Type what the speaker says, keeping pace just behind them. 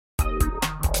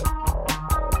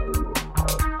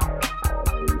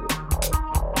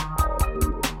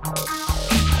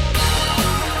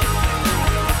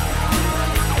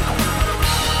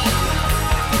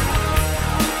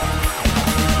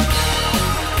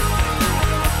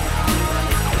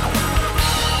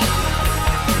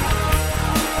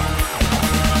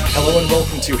Hello and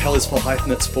welcome to Hell is for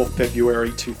Hyphenates for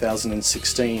February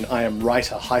 2016. I am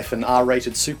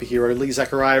writer-R-rated superhero Lee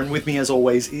Zachariah, and with me as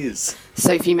always is...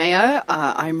 Sophie Mayer.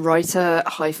 I'm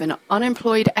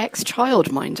writer-unemployed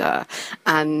ex-childminder.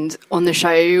 And on the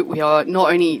show, we are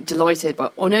not only delighted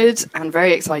but honoured and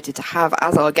very excited to have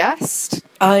as our guest...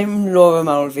 I'm Laura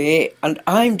Mulvey, and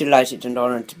I'm delighted and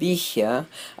honoured to be here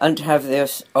and to have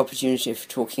this opportunity for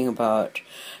talking about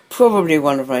probably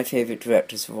one of my favourite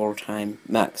directors of all time,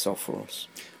 Max Ophuls.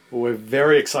 Well, we're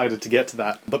very excited to get to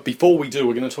that. But before we do,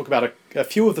 we're going to talk about a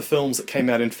few of the films that came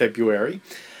out in February.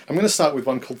 I'm going to start with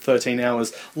one called 13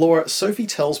 Hours. Laura, Sophie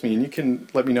tells me, and you can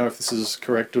let me know if this is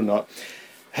correct or not,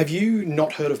 have you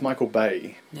not heard of Michael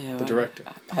Bay, the director?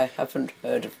 I haven't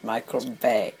heard of Michael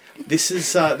Bay. This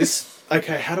is...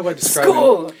 Okay, how do I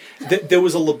describe it? There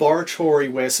was a laboratory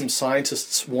where some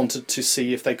scientists wanted to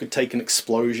see if they could take an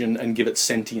explosion and give it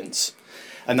sentience.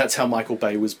 And that's how Michael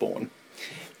Bay was born.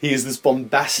 He is this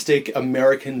bombastic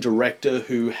American director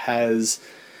who has...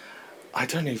 I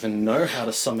don't even know how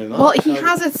to sum him up. Well, he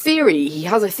has a theory. He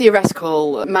has a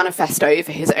theoretical manifesto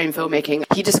for his own filmmaking.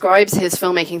 He describes his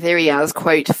filmmaking theory as,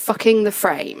 quote, fucking the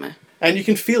frame. And you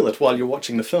can feel it while you're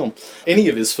watching the film. Any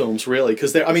of his films, really,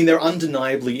 because they're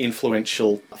undeniably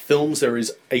influential films. There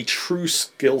is a true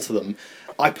skill to them.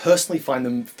 I personally find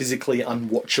them physically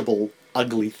unwatchable,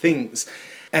 ugly things.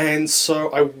 And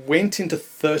so I went into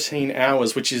 13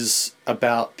 Hours, which is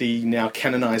about the now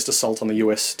canonized assault on the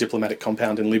US diplomatic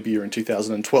compound in Libya in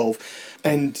 2012.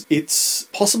 And it's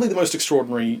possibly the most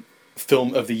extraordinary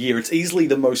film of the year. It's easily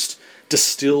the most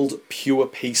distilled, pure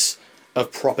piece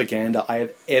of propaganda I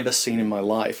have ever seen in my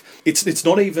life. It's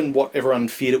not even what everyone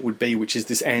feared it would be, which is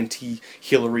this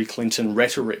anti-Hillary Clinton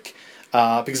rhetoric.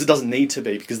 Because it doesn't need to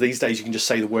be, because these days you can just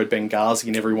say the word Benghazi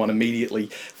and everyone immediately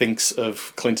thinks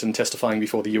of Clinton testifying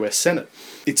before the US Senate.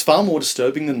 It's far more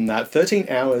disturbing than that. 13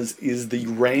 Hours is the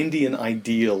Randian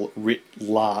ideal writ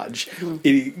large.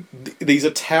 These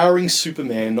are towering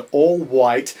supermen, all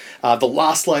white, the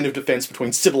last line of defence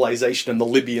between civilization and the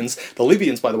Libyans. The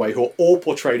Libyans, by the way, who are all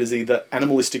portrayed as either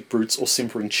animalistic brutes or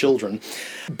simpering children.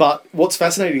 But what's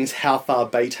fascinating is how far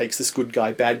Bay takes this good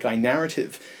guy, bad guy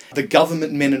narrative. The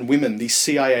government men and women, these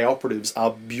CIA operatives,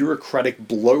 are bureaucratic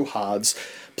blowhards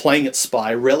playing at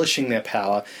spy, relishing their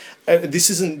power. This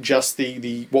isn't just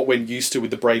the what we're used to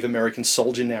with the brave American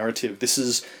soldier narrative. This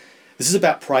is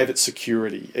about private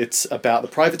security. It's about the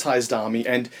privatized army,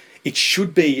 and it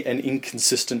should be an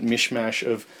inconsistent mishmash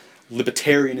of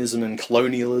libertarianism and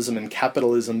colonialism and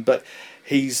capitalism, but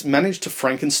he's managed to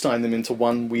Frankenstein them into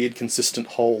one weird, consistent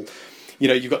whole. You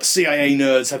know, you've got CIA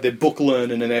nerds have their book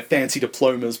learning and their fancy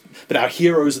diplomas, but our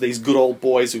heroes are these good old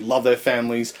boys who love their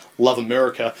families, love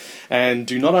America, and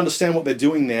do not understand what they're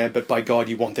doing there, but by God,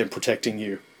 you want them protecting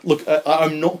you. Look,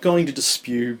 I'm not going to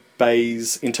dispute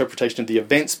Bay's interpretation of the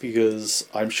events, because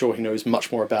I'm sure he knows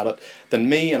much more about it than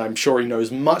me, and I'm sure he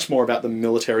knows much more about the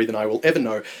military than I will ever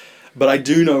know, but I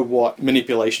do know what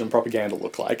manipulation and propaganda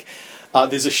look like.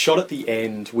 There's a shot at the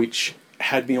end which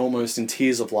had me almost in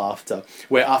tears of laughter,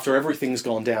 where after everything's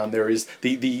gone down, there is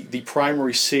the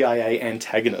primary CIA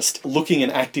antagonist looking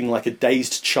and acting like a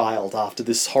dazed child after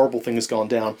this horrible thing has gone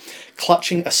down,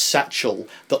 clutching a satchel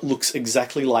that looks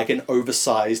exactly like an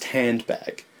oversized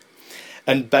handbag.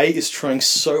 And Bay is trying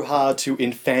so hard to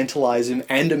infantilize him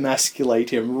and emasculate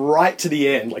him right to the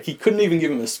end. Like, he couldn't even give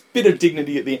him a bit of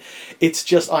dignity at the end. It's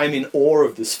just, I'm in awe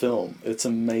of this film. It's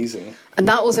amazing. And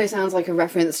that also sounds like a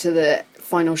reference to the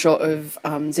final shot of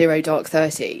Zero Dark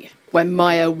 30, when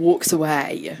Maya walks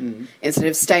away instead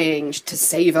of staying to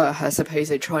savour her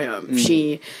supposed triumph.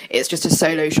 It's just a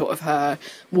solo shot of her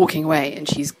walking away, and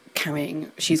she's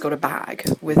got a bag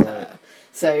with her.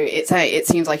 So it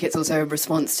seems like it's also a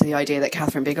response to the idea that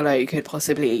Catherine Bigelow could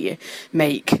possibly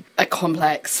make a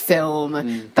complex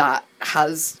film that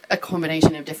has a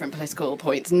combination of different political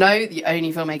points. No, the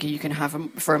only filmmaker you can have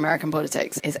for American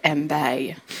politics is M.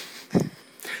 Bay.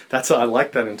 I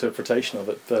like that interpretation of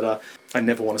it, but I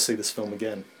never want to see this film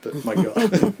again. But my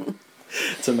God,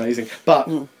 it's amazing. But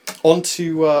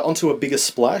onto a bigger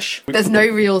splash. There's no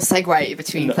real segue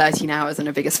between 13 Hours and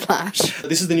a bigger splash.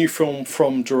 This is the new film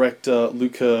from director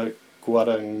Luca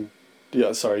Guadagnino.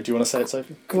 Yeah, sorry, do you want to say it,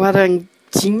 Sophie?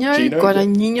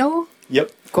 Guadagnino?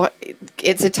 Yep.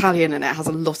 It's Italian and it has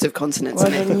a lot of consonants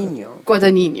in it.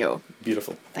 Guadagnino.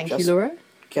 Beautiful. Thank you, Laura.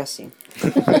 Guessing.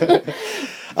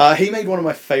 He made one of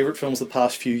my favourite films the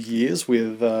past few years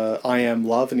with I Am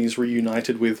Love, and he's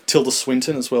reunited with Tilda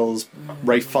Swinton as well as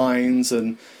Ralph Fiennes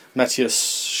and Matthias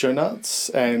Schoenaerts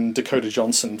and Dakota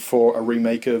Johnson for a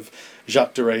remake of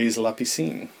Jacques Dere's La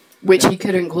Piscine. Which he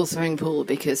couldn't call Swimming Pool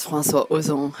because François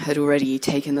Ozon had already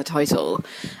taken the title.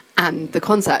 and the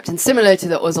concept. And similar to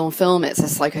the Ozon film, it's a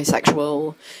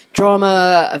psychosexual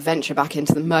drama, a venture back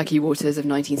into the murky waters of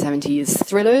 1970s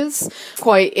thrillers.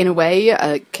 Quite, in a way,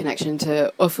 a connection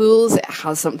to Offals. It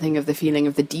has something of the feeling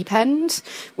of The Deep End,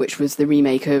 which was the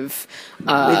remake of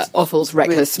Offal's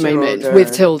Reckless Moment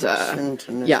with Tilda.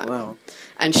 Swinton as well.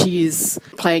 And she's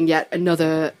playing yet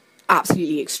another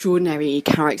absolutely extraordinary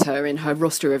character in her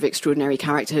roster of extraordinary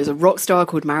characters, a rock star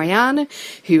called Marianne,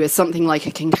 who is something like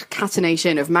a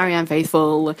concatenation of Marianne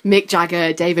Faithfull, Mick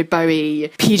Jagger, David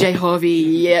Bowie, PJ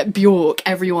Harvey, Bjork,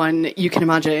 everyone you can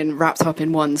imagine wrapped up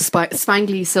in one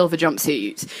spangly silver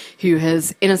jumpsuit, who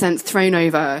has, in a sense, thrown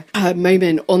over her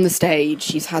moment on the stage.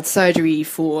 She's had surgery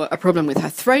for a problem with her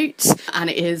throat and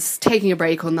is taking a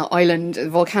break on the island, the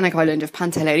volcanic island of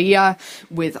Pantelleria,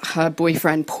 with her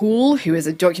boyfriend Paul, who is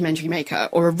a documentary maker,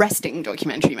 or a resting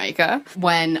documentary maker,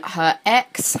 when her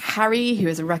ex, Harry, who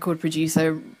is a record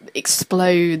producer,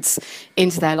 explodes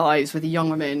into their lives with a young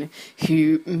woman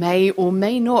who may or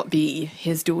may not be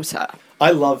his daughter. I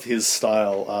love his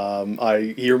style.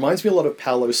 He reminds me a lot of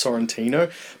Paolo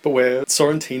Sorrentino, but where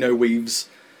Sorrentino weaves,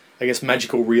 I guess,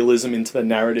 magical realism into the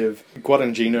narrative,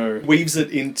 Guadagnino weaves it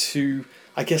into,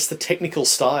 I guess, the technical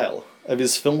style of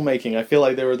his filmmaking. I feel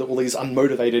like there are all these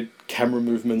unmotivated camera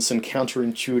movements and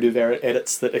counterintuitive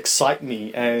edits that excite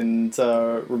me, and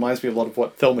reminds me a lot of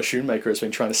what Thelma Schoonmaker has been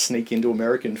trying to sneak into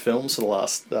American films for the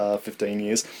last 15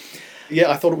 years. Yeah,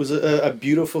 I thought it was a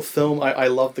beautiful film. I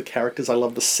love the characters, I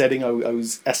love the setting, I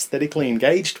was aesthetically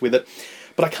engaged with it,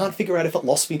 but I can't figure out if it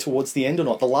lost me towards the end or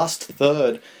not. The last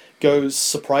third goes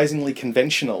surprisingly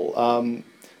conventional.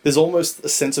 There's almost a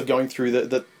sense of going through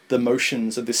the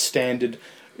motions of this standard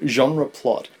genre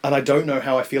plot, and I don't know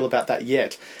how I feel about that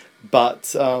yet,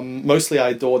 but mostly I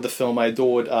adored the film. I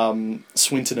adored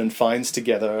Swinton and Fiennes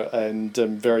together, and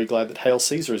I'm very glad that Hail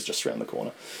Caesar is just around the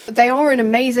corner. They are an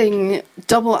amazing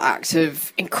double act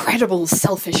of incredible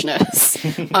selfishness.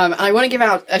 I want to give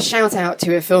out a shout out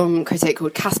to a film critic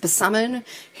called Casper Salmon,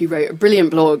 who wrote a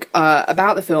brilliant blog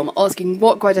about the film, asking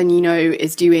what Guadagnino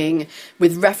is doing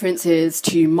with references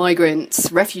to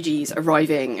migrants, refugees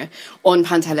arriving on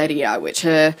Pantelleria, which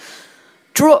are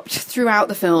dropped throughout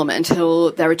the film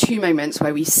until there are two moments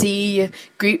where we see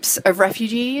groups of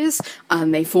refugees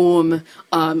and they form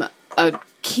a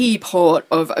key part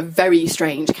of a very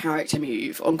strange character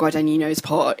move on Guadagnino's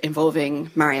part involving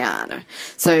Marianne.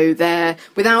 So they're,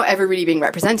 without ever really being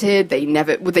represented,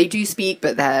 they do speak,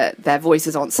 but their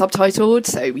voices aren't subtitled,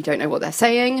 so we don't know what they're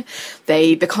saying.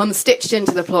 They become stitched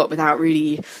into the plot without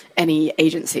really any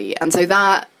agency. And so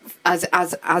that,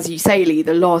 as you say, Lee,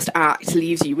 the last act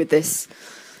leaves you with this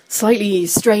slightly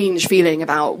strange feeling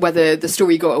about whether the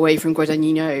story got away from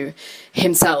Guadagnino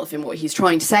himself in what he's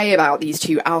trying to say about these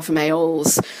two alpha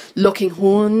males locking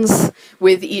horns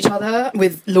with each other.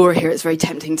 With Laura here, it's very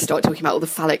tempting to start talking about all the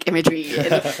phallic imagery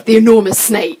and the enormous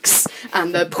snakes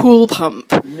and the pool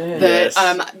pump,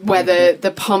 where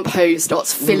the pump hose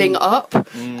starts filling up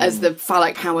as the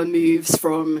phallic power moves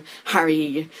from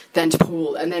Harry, then to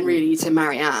Paul, and then really to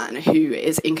Marianne, who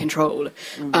is in control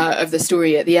of the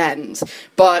story at the end.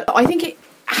 But I think it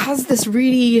has this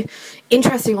really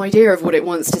interesting idea of what it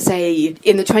wants to say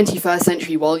in the 21st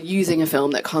century while using a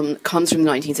film that comes from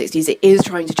the 1960s. It is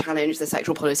trying to challenge the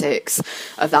sexual politics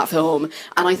of that film,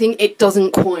 and I think it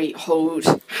doesn't quite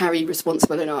hold Harry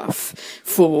responsible enough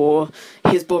for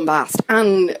his bombast.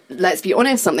 And let's be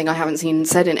honest, something I haven't seen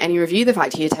said in any review, the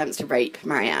fact he attempts to rape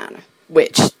Marianne,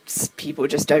 which people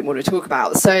just don't want to talk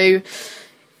about. So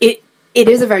it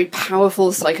is a very powerful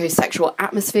psychosexual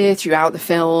atmosphere throughout the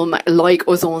film. Like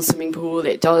Ozon Swimming Pool,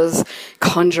 it does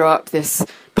conjure up this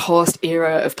past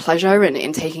era of pleasure, and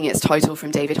in taking its title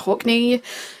from David Hockney,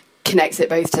 connects it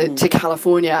both to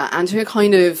California and to a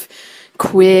kind of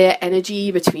queer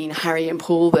energy between Harry and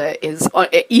Paul that is,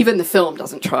 even the film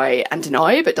doesn't try and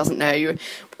deny, but doesn't know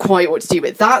quite what to do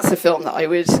with. That's a film that I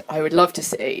would love to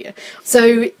see.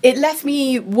 So it left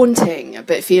me wanting,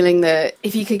 but feeling that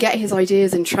if he could get his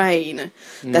ideas in train,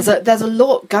 there's a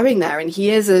lot going there, and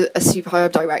he is a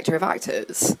superb director of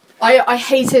actors. I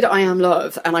hated I Am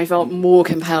Love, and I felt more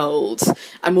compelled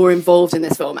and more involved in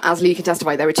this film. As Lee can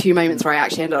testify, there were two moments where I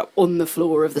actually ended up on the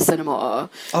floor of the cinema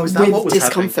is that with what was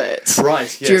discomfort. Happening?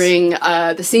 Right, yes. During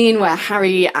the scene where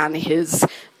Harry and his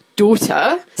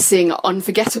daughter sing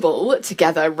Unforgettable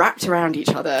together, wrapped around each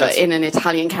other in an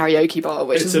Italian karaoke bar,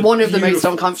 which is one of the most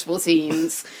uncomfortable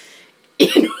scenes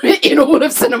in all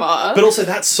of cinema. But also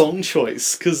that song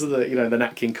choice, because of the the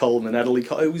Nat King Cole and the Natalie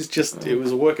Cole, it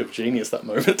was a work of genius, that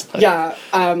moment. Yeah,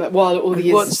 while all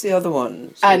these... What's the other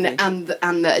one? And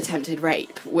the attempted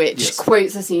rape, which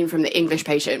quotes a scene from The English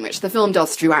Patient, which the film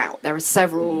does throughout. There are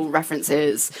several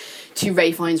references to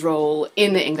Ralph Fiennes' role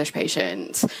in The English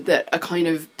Patient that are kind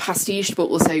of pastiched but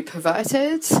also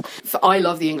perverted. I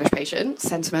love The English Patient,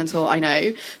 sentimental, I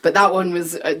know, but that one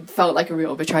felt like a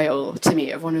real betrayal to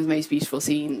me of one of the most beautiful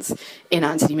scenes in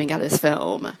Anthony Minghella's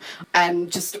film.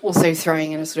 And just also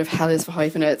throwing in a sort of hell is for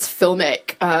hyphenates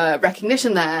filmic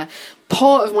recognition there.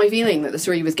 Part of my feeling that the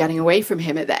story was getting away from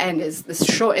him at the end is this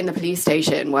shot in the police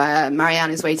station where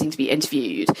Marianne is waiting to be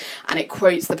interviewed, and it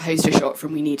quotes the poster shot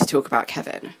from We Need to Talk About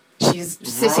Kevin. She's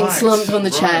sitting slumped on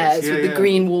the chairs with the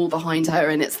green wall behind her,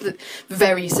 and it's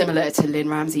very similar to Lynn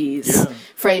Ramsey's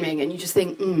framing. And you just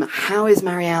think, how is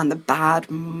Marianne the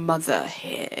bad mother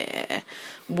here?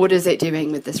 What is it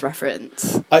doing with this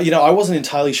reference? I wasn't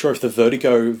entirely sure if the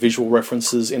Vertigo visual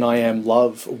references in I Am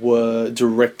Love were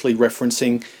directly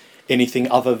referencing anything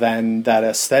other than that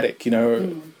aesthetic.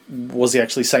 Was he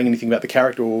actually saying anything about the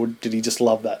character, or did he just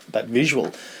love that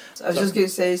visual? I was just going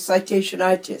to say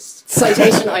citationitis.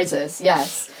 Citationitis,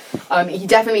 yes. He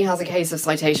definitely has a case of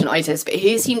citationitis, but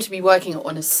he seemed to be working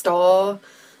on a star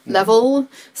level,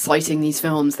 citing these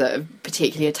films that are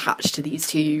particularly attached to these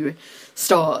two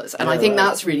stars. And I think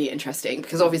that's really interesting,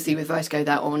 because obviously with Vertigo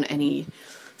there aren't any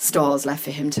stars left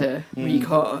for him to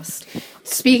recast.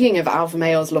 Speaking of alpha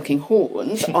males locking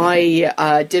horns,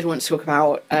 I did want to talk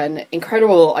about an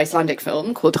incredible Icelandic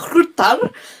film called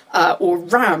Hrútar, or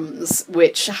Rams,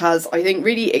 which has, I think,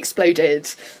 really exploded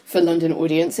for London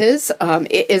audiences.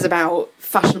 It is about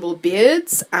fashionable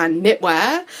beards and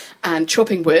knitwear and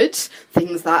chopping wood,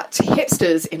 things that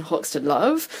hipsters in Hoxton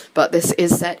love, but this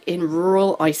is set in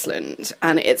rural Iceland,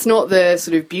 and it's not the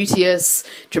sort of beauteous,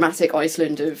 dramatic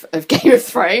Iceland of Game of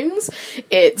Thrones.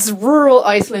 It's rural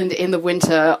Iceland in the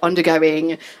winter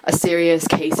undergoing a serious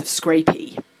case of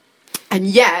scrapie. And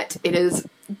yet, it is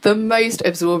the most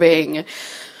absorbing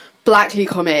blackly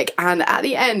comic, and at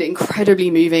the end, incredibly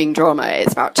moving drama.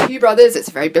 It's about two brothers. It's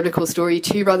a very biblical story.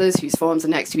 Two brothers whose farms are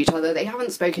next to each other. They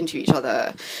haven't spoken to each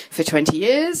other for 20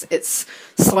 years. It's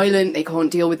silent. They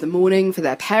can't deal with the mourning for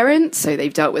their parents, so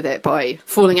they've dealt with it by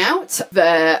falling out.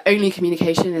 Their only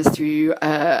communication is through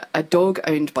a dog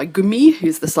owned by Gummi,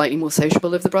 who's the slightly more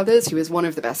sociable of the brothers, who is one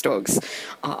of the best dogs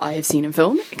I have seen in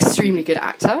film. Extremely good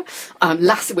actor.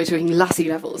 We're talking Lassie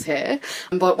levels here.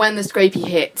 But when the scrapie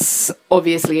hits,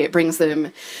 obviously it brings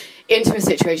them into a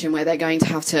situation where they're going to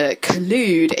have to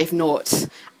collude, if not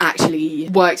actually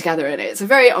work together in it. It's a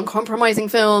very uncompromising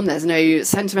film. There's no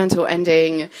sentimental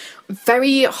ending.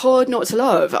 Very hard not to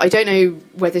love. I don't know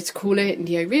whether to call it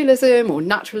neorealism or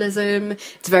naturalism.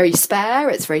 It's very spare,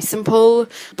 it's very simple,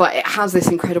 but it has this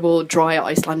incredible dry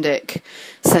Icelandic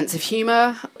sense of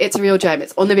humour. It's a real gem.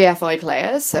 It's on the BFI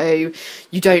player, so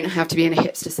you don't have to be in a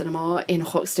hipster cinema in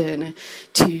Hoxton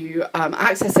to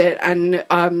access it. And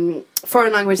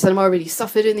foreign language cinema really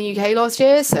suffered in the UK last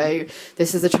year, so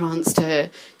this is a chance to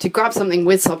grab something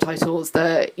with subtitles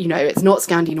that, it's not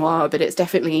Scandi noir, but it's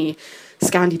definitely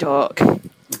Scandi dark,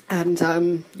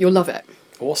 and you'll love it.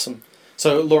 Awesome.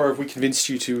 So, Laura, have we convinced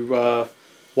you to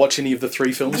watch any of the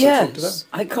three films we talked about? Yes,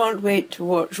 I can't wait to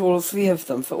watch all three of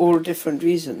them for all different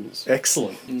reasons.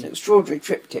 Excellent. It's an extraordinary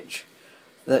triptych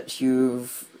that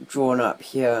you've drawn up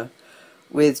here,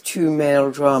 with two male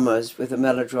dramas with a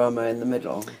melodrama in the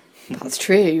middle. That's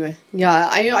true. Yeah,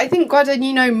 I think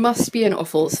Guadagnino must be an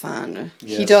Offals fan.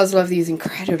 Yes. He does love these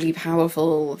incredibly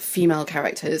powerful female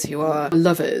characters who are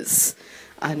lovers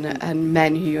and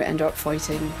men who end up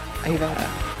fighting over her.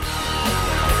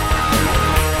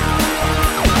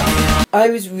 I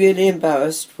was really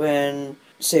embarrassed when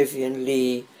Sophie and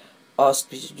Lee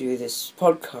asked me to do this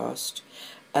podcast,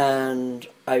 and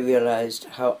I realised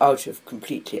how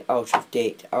completely out of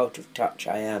date, out of touch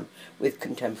I am with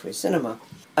contemporary cinema.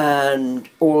 And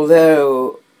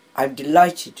although I'm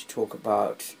delighted to talk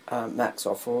about Max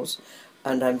Offals,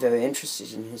 and I'm very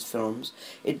interested in his films,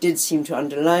 it did seem to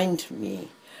underline to me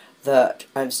that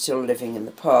I'm still living in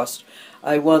the past.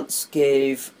 I once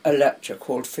gave a lecture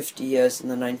called 50 Years in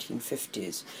the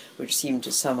 1950s, which seemed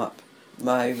to sum up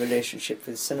my relationship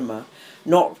with cinema.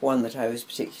 Not one that I was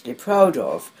particularly proud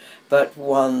of, but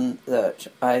one that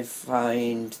I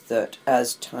find that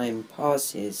as time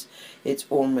passes, it's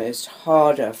almost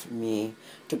harder for me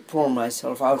to pull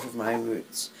myself out of my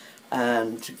roots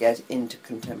and to get into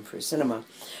contemporary cinema.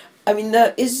 I mean,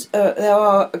 there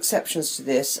are exceptions to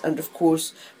this, and of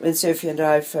course, when Sophie and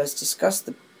I first discussed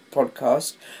the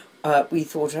podcast, we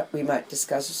thought we might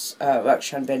discuss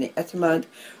Rakshan Beni Etemad,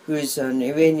 who is an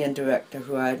Iranian director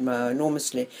who I admire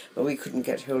enormously, but we couldn't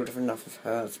get hold of enough of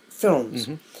her films.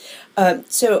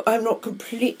 So I'm not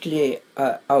completely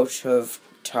out of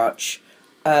touch,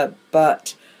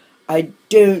 but I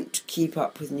don't keep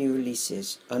up with new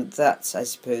releases, and that's, I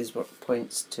suppose, what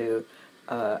points to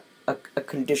a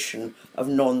condition of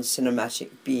non-cinematic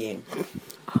being.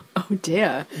 Oh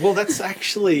dear. Well, that's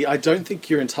actually, I don't think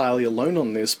you're entirely alone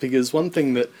on this, because one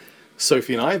thing that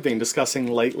Sophie and I have been discussing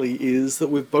lately is that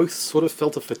we've both sort of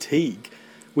felt a fatigue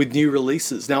with new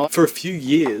releases. Now, for a few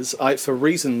years, for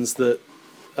reasons that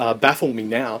baffle me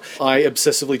now, I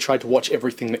obsessively tried to watch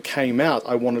everything that came out.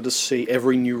 I wanted to see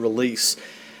every new release.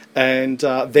 And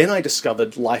then I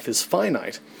discovered Life is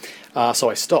Finite. So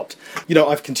I stopped.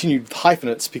 I've continued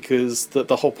Hyphenates because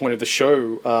the whole point of the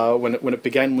show, when it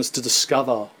began, was to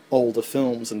discover older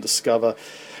films and discover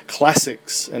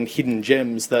classics and hidden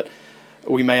gems that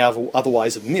we may have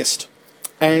otherwise have missed.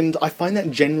 And I find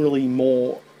that generally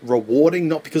more rewarding,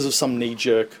 not because of some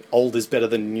knee-jerk old is better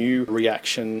than new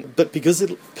reaction, but because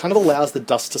it kind of allows the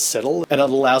dust to settle and it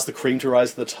allows the cream to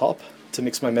rise to the top, to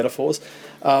mix my metaphors.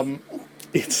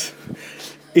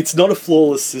 It's not a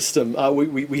flawless system.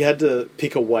 We had to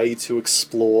pick a way to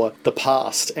explore the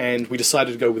past, and we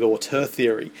decided to go with auteur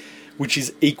theory, which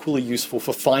is equally useful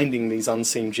for finding these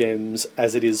unseen gems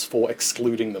as it is for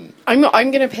excluding them. I'm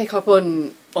going to pick up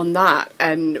on that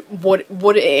and what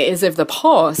it is of the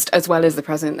past as well as the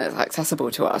present that's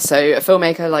accessible to us. So a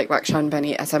filmmaker like Rakshan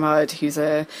Beni Etemad, who's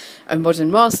a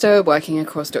modern master working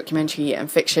across documentary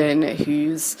and fiction,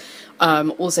 who's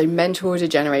also mentored a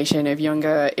generation of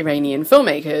younger Iranian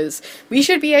filmmakers, we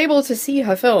should be able to see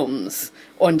her films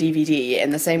on DVD in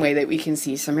the same way that we can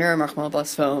see Samira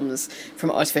Makhmalbaf's films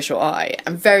from Artificial Eye,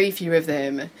 and very few of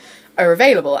them are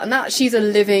available. And that she's a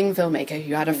living filmmaker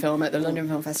who had a film at the London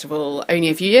Film Festival only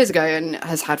a few years ago and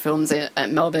has had films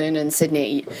at Melbourne and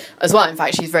Sydney as well. In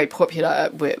fact, she's very popular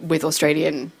with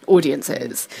Australian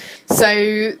audiences.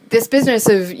 So this business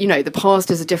of, the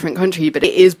past is a different country, but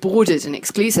it is bordered and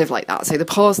exclusive like that. So the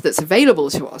past that's available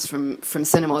to us from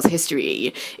cinema's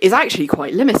history is actually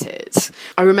quite limited.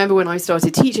 I remember when I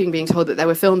started teaching being told that there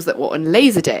were films that were on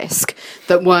Laserdisc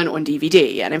that weren't on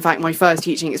DVD. And in fact, my first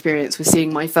teaching experience was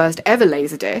seeing my first ever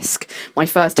Laserdisc, my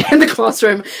first in the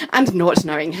classroom, and not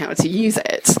knowing how to use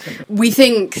it. We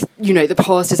think, the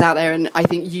past is out there, and I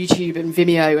think YouTube and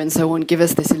Vimeo and so on give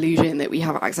us this illusion that we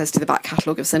have access to the back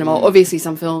catalogue of cinema. Obviously,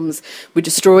 some films were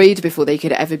destroyed before they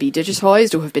could ever be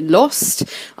digitised or have been lost.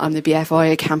 The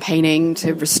BFI are campaigning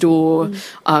to restore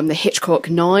the Hitchcock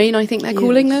 9, I think they're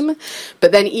calling them.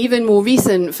 But then even more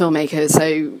recent filmmakers,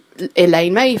 so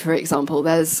Elaine May, for example,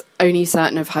 there's only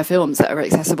certain of her films that are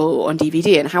accessible on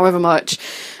DVD, and however much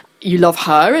you love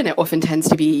her, and it often tends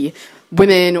to be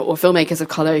women or filmmakers of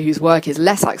colour whose work is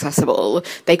less accessible,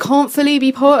 they can't fully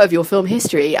be part of your film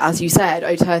history. As you said,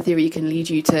 auteur theory can lead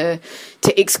you to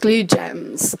exclude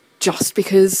gems just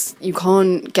because you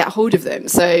can't get hold of them.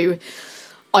 So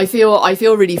I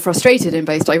feel really frustrated in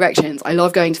both directions. I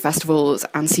love going to festivals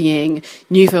and seeing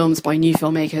new films by new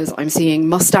filmmakers. I'm seeing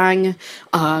Mustang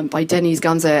by Deniz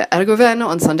Gamze Ergoven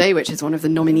on Sunday, which is one of the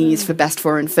nominees for Best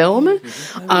Foreign Film.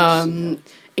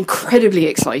 Incredibly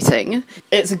exciting.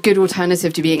 It's a good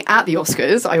alternative to being at the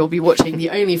Oscars. I will be watching the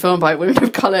only film by women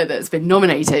of colour that's been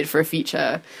nominated for a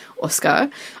feature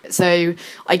Oscar. So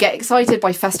I get excited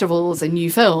by festivals and new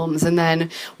films and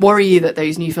then worry that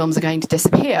those new films are going to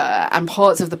disappear. And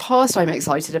parts of the past I'm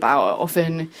excited about are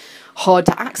often hard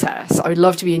to access. I would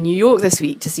love to be in New York this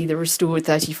week to see the restored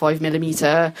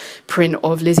 35mm print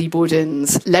of Lizzie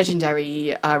Borden's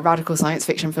legendary radical science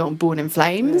fiction film Born in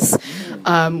Flames,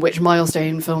 which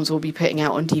Milestone Films will be putting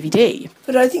out on DVD.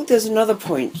 But I think there's another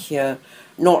point here,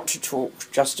 not to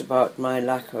talk just about my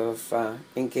lack of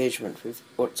engagement with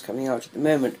what's coming out at the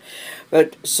moment,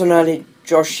 but Sonali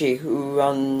Joshi, who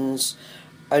runs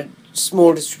a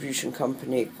small distribution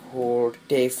company called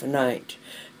Day for Night,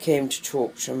 came to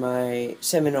talk to my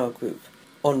seminar group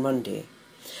on Monday,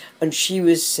 and she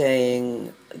was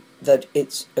saying that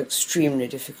it's extremely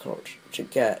difficult to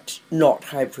get not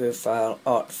high-profile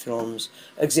art films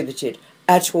exhibited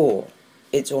at all.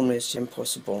 It's almost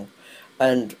impossible,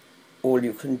 and all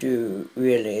you can do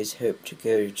really is hope to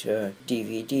go to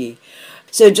DVD.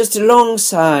 So just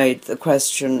alongside the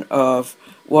question of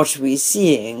what are we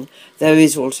seeing, there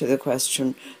is also the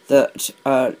question that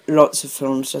lots of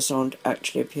films just aren't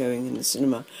actually appearing in the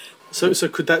cinema. So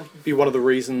could that be one of the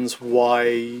reasons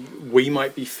why we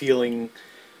might be feeling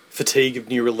fatigue of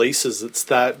new releases. It's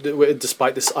that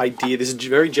despite this idea, this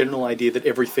very general idea that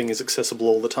everything is accessible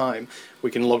all the time, we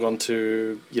can log on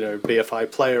to,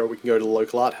 BFI Player, or we can go to the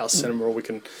local art house cinema, or we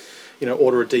can,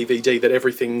 order a DVD, that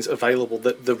everything's available,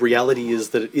 that the reality is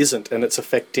that it isn't, and it's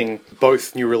affecting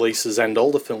both new releases and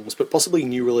older films, but possibly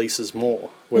new releases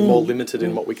more. We're more limited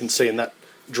in what we can see, and that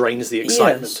drains the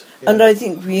excitement. Yes. And I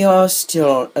think we are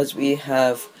still, as we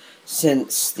have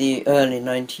since the early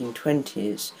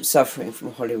 1920s, suffering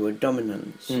from Hollywood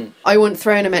dominance. I want to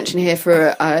throw in a mention here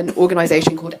for an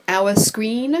organisation called Our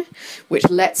Screen, which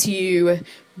lets you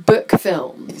book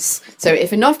films. So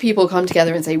if enough people come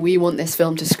together and say, we want this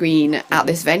film to screen at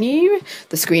this venue,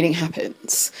 the screening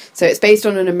happens. So it's based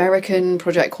on an American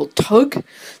project called Tug,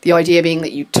 the idea being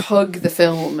that you tug the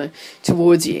film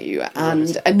towards you.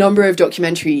 And a number of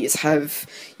documentaries have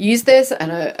used this,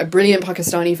 and a brilliant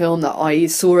Pakistani film that I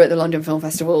saw at the London Film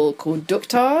Festival called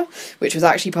Duktar, which was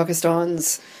actually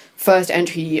Pakistan's first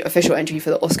official entry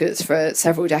for the Oscars for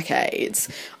several decades.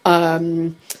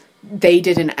 They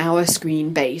did an Our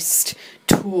Screen based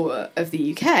tour of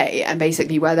the UK, and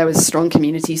basically where there was strong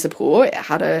community support, it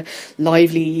had a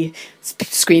lively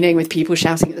screening with people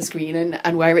shouting at the screen,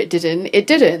 and where it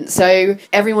didn't. So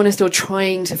everyone is still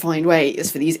trying to find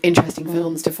ways for these interesting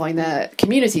films to find their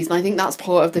communities, and I think that's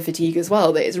part of the fatigue as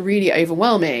well, that it's really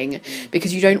overwhelming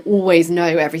because you don't always know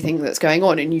everything that's going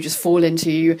on, and you just fall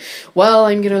into, well,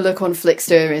 I'm going to look on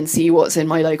Flickster and see what's in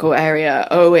my local area.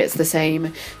 Oh, it's the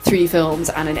same 3 films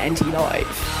and an NT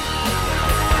Live.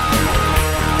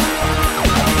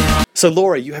 So,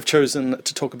 Laura, you have chosen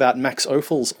to talk about Max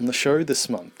Ophuls on the show this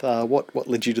month. What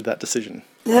led you to that decision?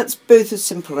 That's both a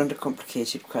simple and a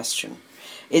complicated question.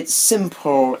 It's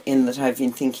simple in that I've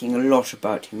been thinking a lot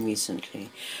about him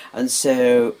recently, and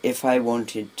so if I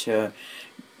wanted to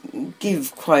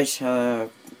give quite a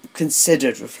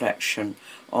considered reflection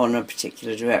on a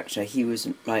particular director, he was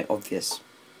my obvious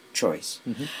choice.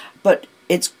 Mm-hmm. But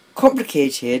it's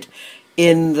complicated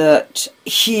in that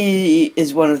he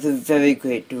is one of the very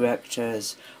great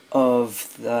directors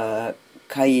of the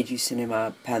Cahiers du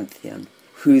Cinéma pantheon,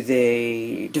 who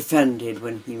they defended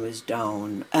when he was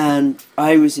down. And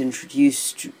I was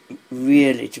introduced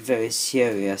really to very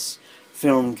serious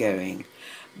film going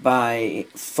by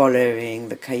following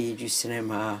the Cahiers du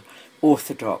Cinéma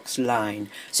orthodox line.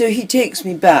 So he takes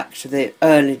me back to the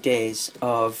early days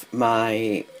of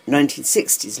my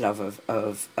 1960s love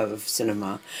of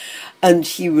cinema, and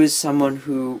he was someone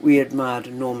who we admired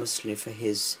enormously for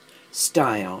his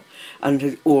style and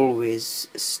had always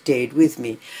stayed with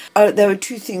me. There were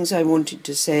 2 things I wanted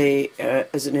to say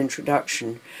as an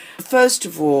introduction. First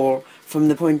of all, from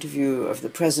the point of view of the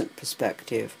present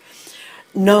perspective,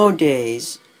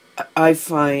 nowadays I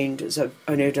find, as I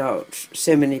no doubt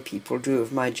so many people do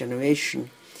of my generation,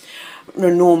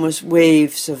 enormous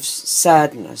waves of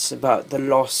sadness about the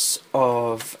loss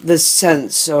of the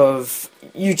sense of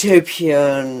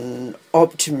utopian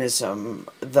optimism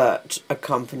that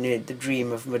accompanied the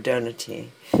dream of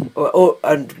modernity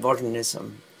and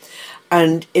modernism.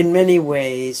 And in many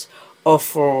ways,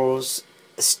 Ophuls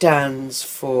stands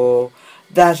for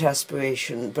that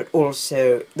aspiration, but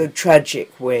also the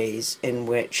tragic ways in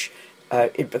which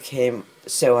it became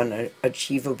so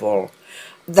unachievable.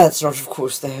 That's not, of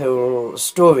course, the whole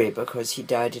story, because he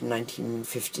died in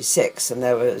 1956, and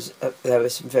there were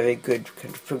some very good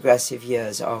kind of progressive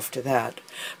years after that.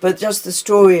 But just the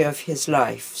story of his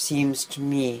life seems to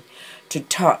me to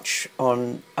touch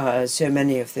on so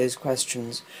many of those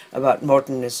questions about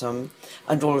modernism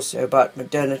and also about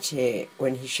modernity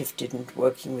when he shifted into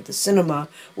working with the cinema.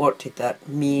 What did that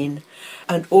mean?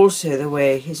 And also the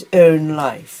way his own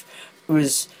life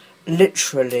was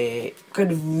literally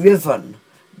kind of riven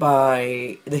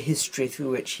by the history through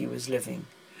which he was living.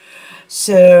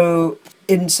 So,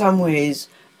 in some ways,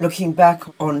 looking back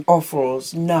on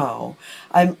Ophuls now,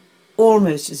 I'm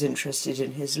almost as interested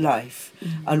in his life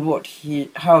and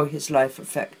how his life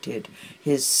affected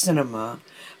his cinema,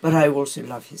 but I also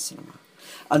love his cinema.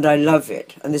 And I love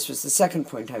it, and this was the second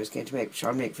point I was going to make, which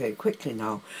I'll make very quickly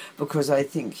now, because I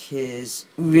think his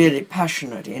really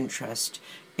passionate interest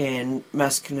in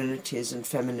masculinities and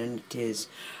femininities,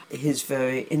 his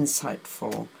very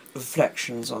insightful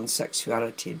reflections on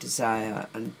sexuality, desire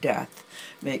and death,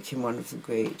 make him one of the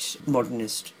great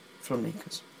modernist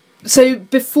filmmakers. So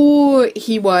before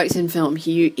he worked in film,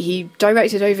 he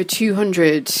directed over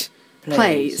 200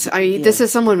 plays. I mean, this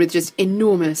is someone with just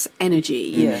enormous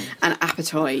energy and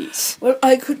appetite. Well,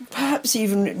 I could perhaps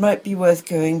even, it might be worth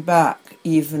going back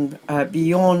even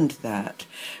beyond that.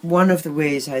 One of the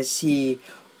ways I see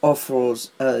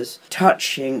Ophuls as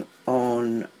touching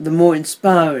on the more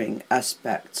inspiring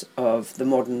aspects of the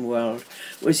modern world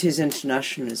was his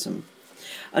internationalism.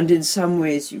 And in some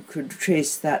ways you could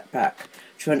trace that back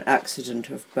to an accident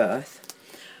of birth,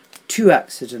 two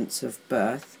accidents of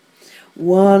birth.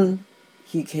 One,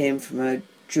 he came from a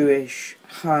Jewish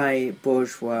high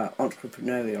bourgeois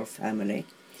entrepreneurial family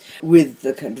with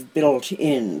the kind of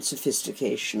built-in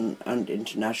sophistication and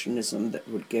internationalism that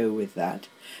would go with that,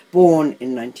 born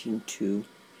in 1902.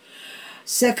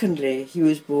 Secondly, he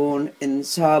was born in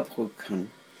Saarbrücken,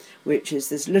 which is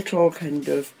this little kind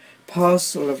of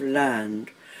parcel of land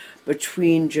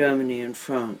between Germany and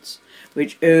France,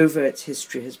 which over its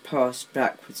history has passed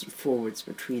backwards and forwards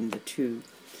between the two.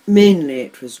 Mainly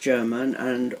it was German,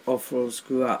 and Offals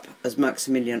grew up as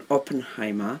Maximilian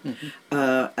Oppenheimer,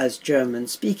 as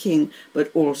German-speaking, but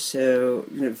also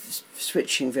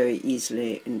switching very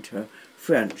easily into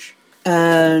French.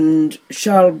 And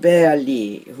Charles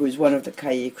Béally, who is one of the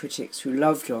Cahiers critics who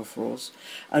loved Offals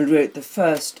and wrote the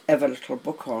first ever little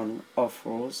book on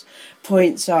Offals,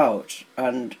 points out,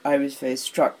 and I was very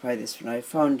struck by this when I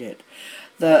found it,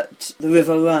 that the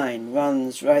River Rhine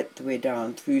runs right the way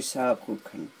down through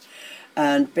Saarbrücken,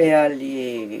 and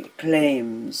Béally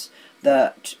claims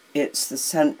that it's the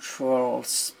central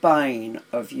spine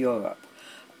of Europe,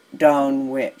 down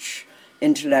which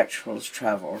intellectuals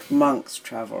travelled, monks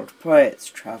travelled, poets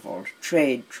travelled,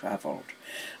 trade travelled,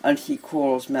 and he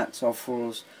calls Max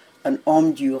Offals an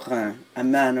homme du Rhin, a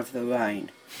man of the Rhine,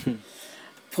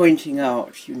 pointing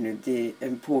out, the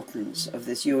importance of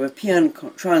this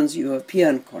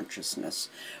trans-European consciousness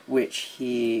which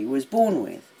he was born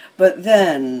with. But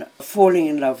then, falling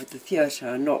in love with the theatre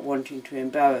and not wanting to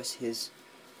embarrass his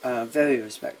very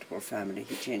respectable family,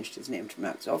 he changed his name to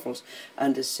Max Offals,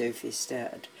 and as Sophie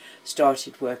said,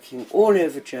 started working all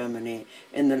over Germany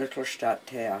in the little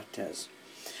Stadttheaters.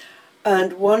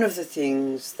 And one of the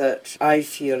things that I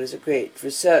feel is a great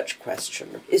research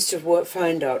question is to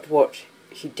find out what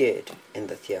he did in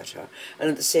the theatre,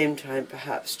 and at the same time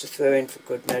perhaps to throw in for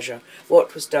good measure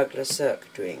what was Douglas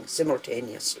Sirk doing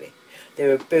simultaneously. They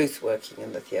were both working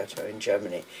in the theatre in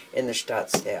Germany, in the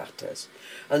Staatstheaters,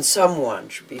 and someone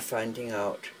should be finding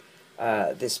out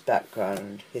this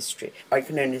background history. I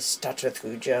can only stutter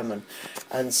through German,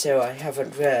 and so I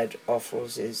haven't read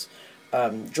Offals's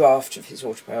draft of his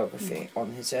autobiography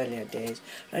on his earlier days.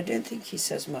 I don't think he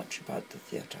says much about the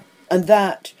theatre. And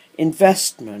that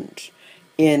investment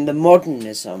in the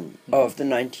modernism of the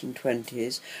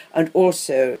 1920s, and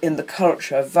also in the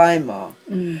culture of Weimar,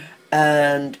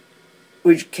 and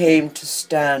which came to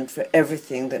stand for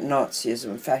everything that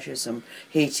Nazism and fascism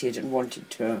hated and wanted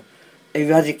to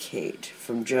eradicate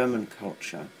from German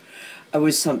culture,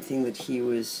 was something that he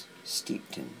was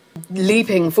steeped in.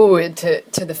 Leaping forward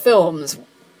to the films,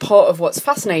 part of what's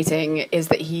fascinating is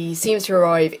that he seems to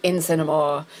arrive in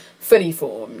cinema fully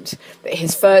formed, that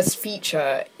his first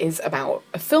feature is about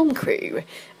a film crew,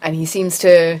 and he seems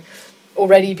to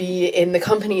already be in The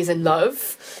Companies in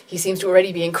Love. He seems to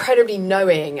already be incredibly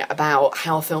knowing about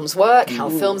how films work, how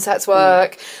film sets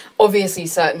work, obviously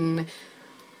certain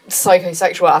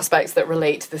psychosexual aspects that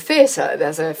relate to the theatre.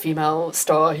 There's a female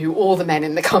star who all the men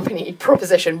in the company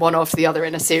proposition one after the other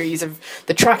in a series of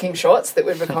the tracking shots that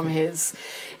would become his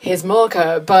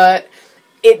marker, but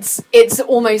it's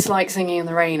almost like Singing in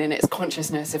the Rain in its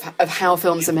consciousness of how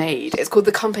films are made. It's called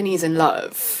The Companies in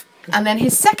Love. And then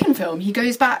his second film, he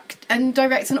goes back and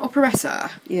directs an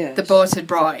operetta, yes. The Bartered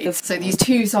Bride. So these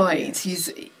two sides.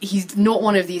 He's not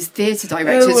one of these theatre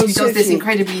directors who does this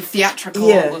incredibly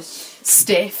theatrical,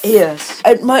 stiff. Yes.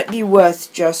 It might be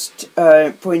worth just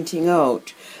pointing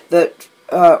out that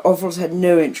Offals had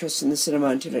no interest in the cinema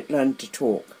until it learned to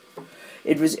talk.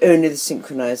 It was only the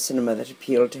synchronized cinema that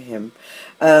appealed to him.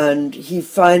 And he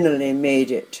finally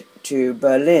made it to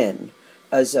Berlin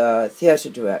as a theatre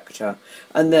director,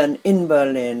 and then in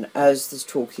Berlin, as the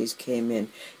talkies came in,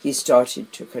 he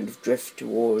started to kind of drift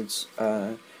towards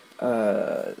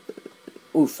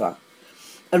Ufa.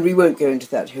 And we won't go into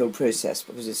that whole process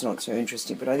because it's not so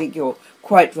interesting, but I think you're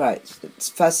quite right. It's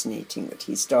fascinating that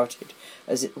he started,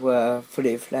 as it were,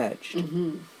 fully fledged.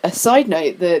 Mm-hmm. A side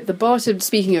note, the Bartered,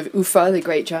 speaking of Ufa, the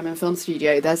great German film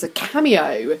studio, there's a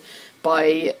cameo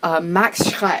by Max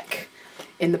Schreck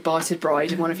in The Bartered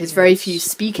Bride, in one of his very few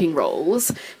speaking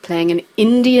roles, playing an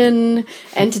Indian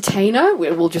entertainer.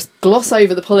 We'll just gloss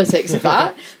over the politics of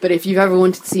that, but if you've ever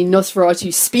wanted to see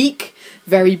Nosferatu speak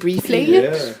very briefly,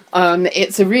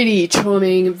 it's a really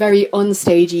charming, very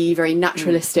unstagey, very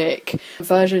naturalistic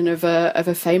version of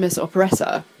a famous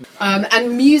operetta.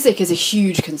 And music is a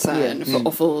huge concern for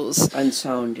Offals. And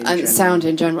sound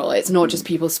in general. It's not just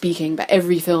people speaking, but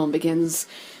every film begins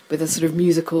with a sort of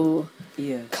musical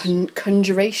Yes.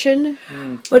 conjuration.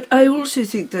 But I also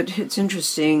think that it's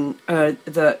interesting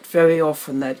that very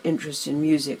often that interest in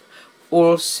music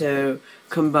also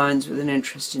combines with an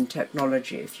interest in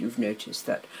technology, if you've noticed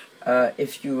that.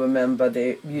 If you remember,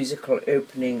 the musical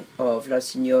opening of La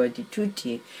Signora di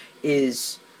Tutti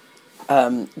is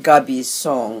Gabi's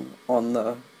song on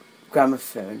the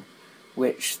gramophone,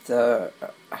 which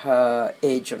her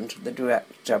agent, the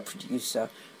director, producer,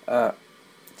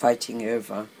 fighting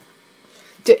over.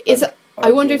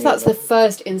 I wonder if that's the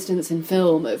first instance in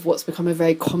film of what's become a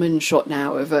very common shot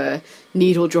now of a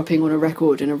needle dropping on a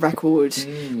record and a record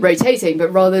rotating,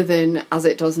 but rather than, as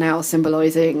it does now,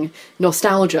 symbolising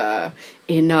nostalgia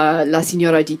in La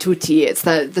Signora di Tutti, it's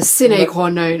the sine qua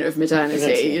non of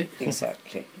modernity.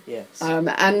 Exactly, yes.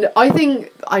 And I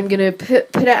think I'm going to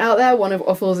put it out there, one of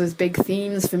Offals' big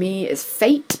themes for me is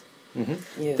fate.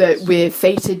 Yes. That we're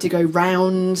fated to go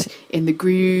round in the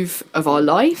groove of our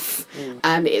life,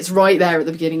 and it's right there at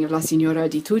the beginning of La Signora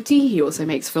di Tutti. He also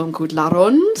makes a film called La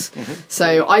Ronde,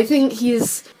 so I think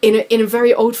he's in a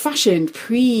very old-fashioned,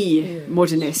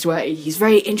 pre-modernist way. He's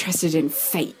very interested in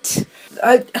fate.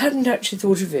 I hadn't actually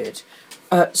thought of it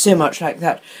so much like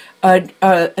that.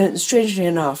 And strangely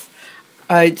enough,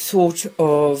 I'd thought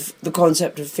of the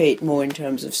concept of fate more in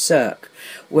terms of Cirque,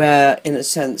 where, in a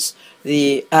sense,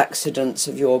 the accidents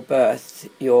of your birth,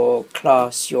 your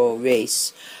class, your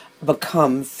race,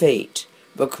 become fate,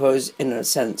 because, in a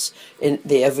sense, in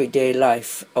the everyday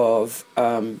life of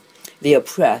the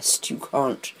oppressed, you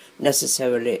can't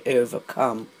necessarily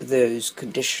overcome those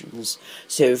conditions.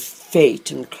 So fate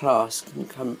and class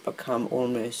can become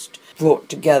almost brought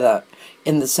together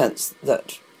in the sense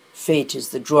that fate is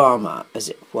the drama, as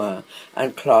it were,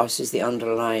 and class is the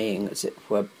underlying, as it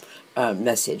were,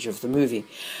 message of the movie.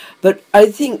 But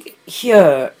I think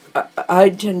here I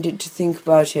tended to think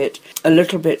about it a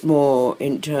little bit more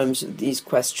in terms of these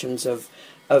questions of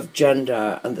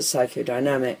gender and the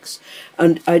psychodynamics.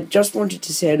 And I just wanted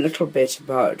to say a little bit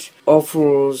about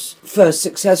Offal's first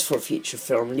successful feature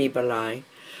film, Liebelei,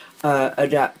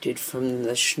 adapted from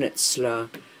the Schnitzler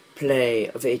play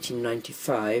of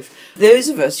 1895. Those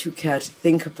of us who care to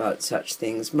think about such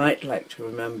things might like to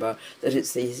remember that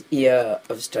it's the year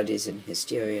of studies in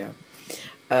hysteria.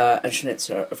 And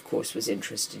Schnitzler, of course, was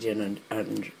interested in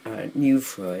and knew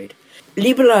Freud.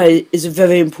 Liebelei is a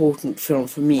very important film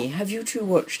for me. Have you two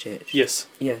watched it? Yes.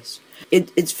 Yes.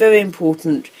 It's very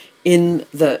important in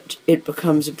that it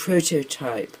becomes a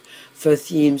prototype for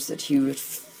themes that he would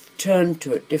turn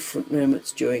to at different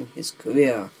moments during his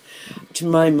career. To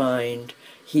my mind,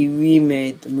 he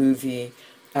remade the movie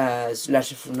as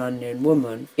Letter from an Unknown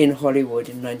Woman in Hollywood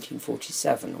in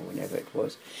 1947 or whenever it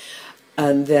was,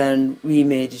 and then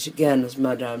remade it again as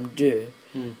Madame Deux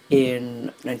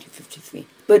in 1953.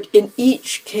 But in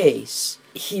each case,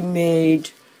 he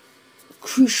made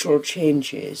crucial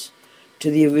changes to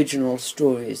the original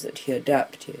stories that he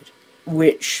adapted,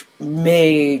 which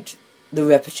made the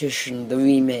repetition, the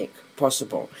remake,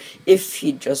 possible. If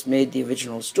he'd just made the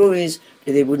original stories,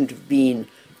 they wouldn't have been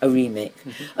a remake.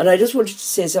 And I just wanted to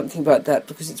say something about that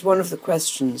because it's one of the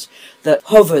questions that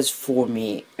hovers for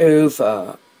me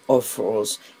over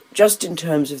Offals, just in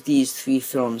terms of these three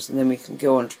films, and then we can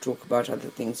go on to talk about other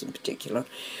things in particular.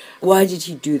 Why did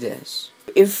he do this?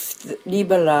 If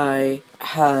Liebelei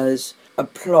has a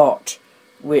plot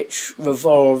which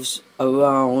revolves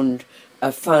around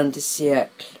a fin de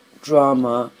siècle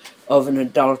drama of an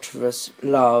adulterous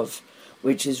love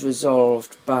which is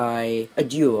resolved by a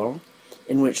duel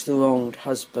in which the wronged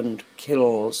husband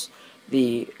kills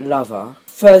the lover.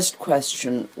 First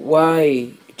question,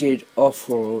 why did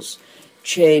Offals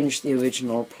change the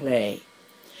original play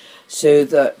so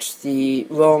that the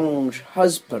wronged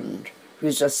husband,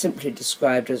 who's just simply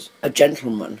described as a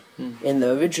gentleman in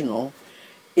the original,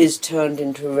 is turned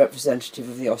into a representative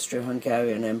of the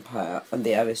Austro-Hungarian Empire and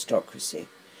the aristocracy,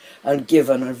 and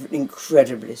given an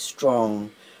incredibly strong,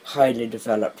 highly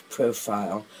developed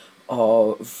profile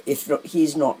of, if not,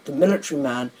 he's not the military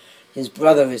man, his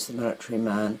brother is the military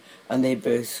man, and they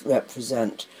both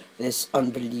represent this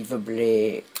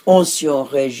unbelievably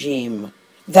ancien regime.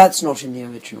 That's not in the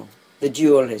original. The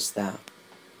duel is there.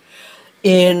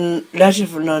 In Letter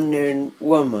from an Unknown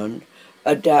Woman,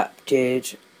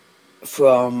 adapted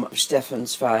from Stefan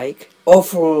Zweig,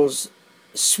 Offals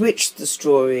switched the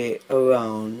story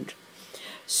around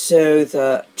so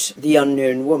that the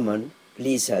unknown woman,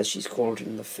 Lisa as she's called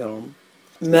in the film,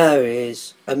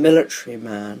 marries a military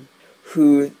man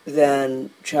who then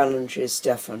challenges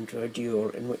Stefan to a duel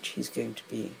in which he's going to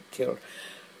be killed.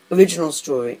 Original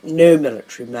story, no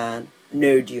military man,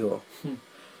 no duel.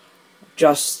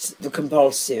 Just the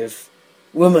compulsive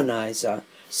womanizer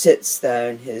sits there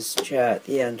in his chair at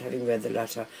the end, having read the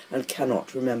letter, and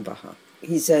cannot remember her.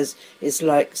 He says it's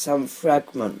like some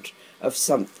fragment of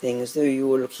something, as though you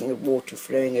were looking at water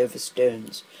flowing over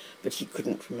stones, but he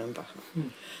couldn't remember her.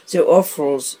 So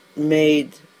Offals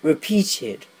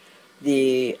repeated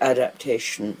the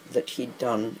adaptation that he'd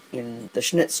done in the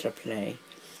Schnitzler play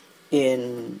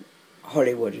in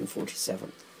Hollywood in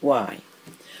 1947. Why?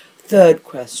 Third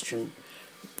question,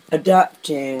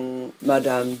 adapting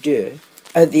Madame Deux.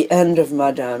 At the end of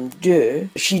Madame Deux,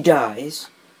 she dies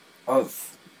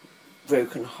of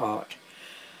broken heart,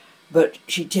 but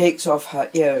she takes off her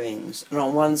earrings, and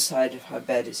on one side of her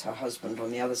bed is her husband,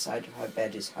 on the other side of her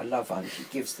bed is her lover, and she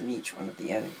gives them each one of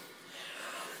the earrings.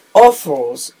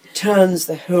 Offals turns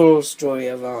the whole story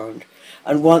around,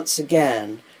 and once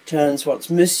again turns what's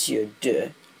Monsieur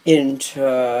Deux into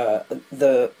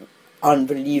the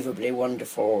unbelievably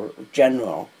wonderful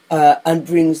general, and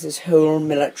brings this whole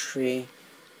military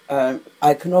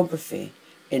iconography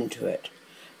into it,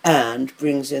 and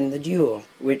brings in the duel,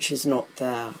 which is not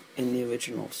there in the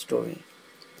original story.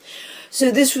 So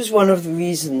this was one of the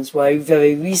reasons why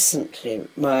very recently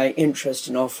my interest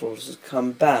in Offals has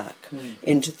come back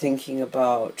into thinking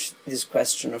about this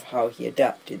question of how he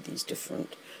adapted these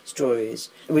different stories,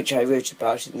 which I wrote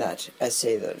about in that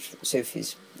essay that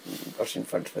Sophie's got in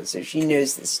front of her, so she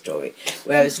knows this story,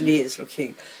 whereas Lee is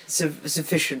looking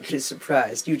sufficiently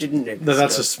surprised. You didn't know this. No,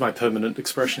 that's just my permanent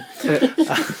expression.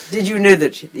 Did you know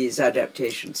that these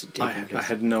adaptations had taken place? I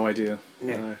had no idea.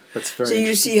 No. That's very So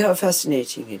you see how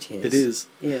fascinating it is. It is.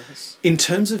 Yes. In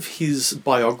terms of his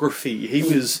biography, he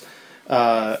was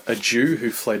a Jew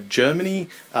who fled Germany,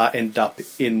 ended up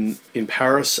in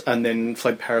Paris, and then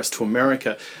fled Paris to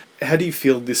America. How do you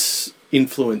feel this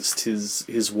influenced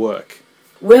his work?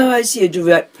 Where I see a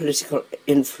direct political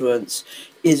influence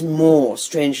is more,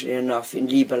 strangely enough, in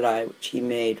Lieberlei, which he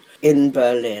made in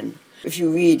Berlin. If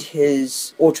you read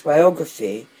his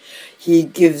autobiography, he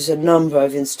gives a number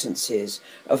of instances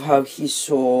of how he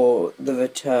saw the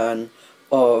return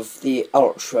of the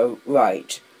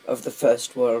ultra-right of the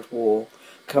First World War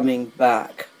coming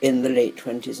back in the late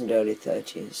 20s and early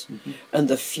 30s, and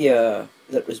the fear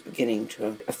that was beginning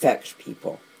to affect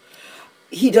people.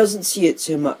 He doesn't see it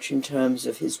so much in terms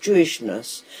of his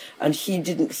Jewishness, and he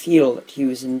didn't feel that he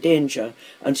was in danger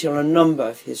until a number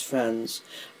of his friends,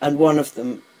 and one of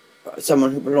them,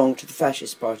 someone who belonged to the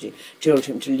Fascist Party, told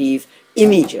him to leave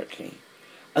immediately.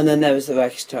 And then there was the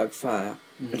Reichstag fire,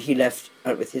 and he left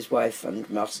with his wife and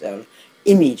Marcel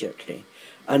immediately,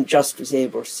 and just was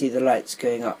able to see the lights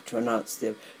going up to announce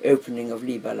the opening of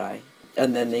Lieberlei.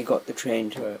 And then they got the train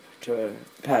to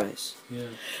Paris. Yeah.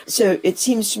 So it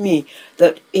seems to me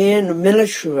that in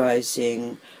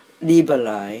militarizing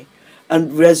Lieberlei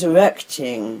and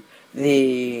resurrecting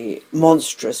the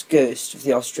monstrous ghost of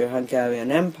the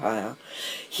Austro-Hungarian Empire,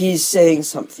 he's saying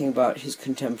something about his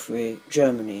contemporary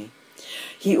Germany.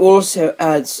 He also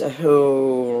adds a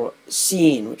whole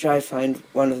scene, which I find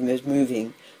one of the most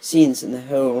moving scenes in the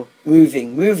whole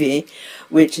moving movie,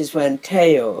 which is when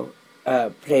Theo,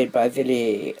 played by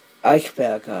Willi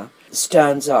Eichberger,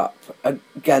 stands up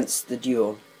against the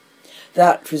duel.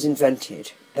 That was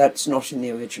invented. That's not in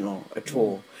the original at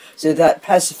all. So that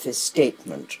pacifist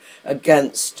statement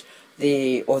against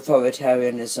the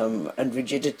authoritarianism and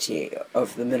rigidity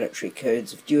of the military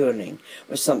codes of duelling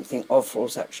was something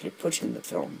Offals actually put in the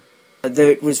film, though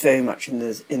it was very much in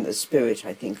the spirit,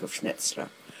 I think, of Schnitzler.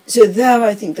 So there,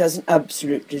 I think, there's an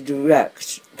absolutely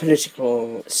direct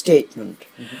political statement.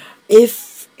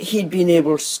 If he'd been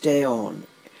able to stay on,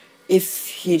 if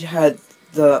he'd had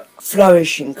the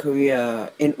flourishing career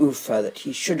in Ufa that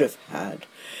he should have had,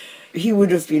 he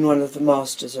would have been one of the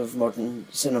masters of modern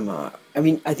cinema. I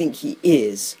mean, I think he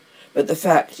is, but the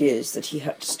fact is that he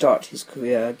had to start his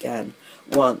career again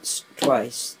once,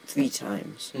 twice, 3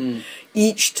 times.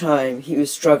 Each time he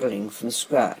was struggling from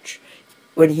scratch.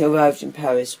 When he arrived in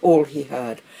Paris, all he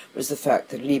had was the fact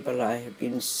that Lieberlei had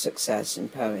been a success in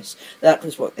Paris. That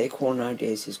was what they call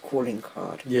nowadays his calling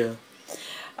card. Yeah.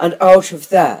 And out of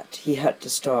that, he had to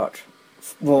start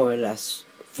more or less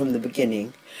from the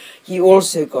beginning. He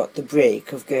also got the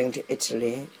break of going to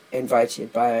Italy,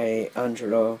 invited by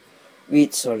Angelo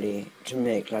Rizzoli to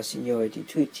make La Signora di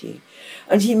Tutti.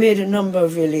 And he made a number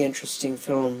of really interesting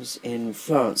films in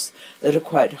France that are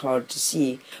quite hard to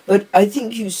see. But I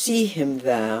think you see him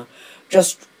there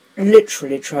just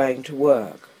literally trying to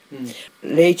work.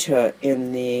 Later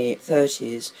in the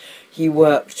 30s, he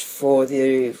worked for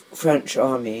the French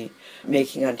army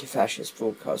making anti-fascist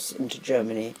broadcasts into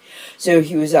Germany. So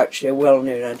he was actually a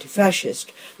well-known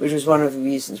anti-fascist, which was one of the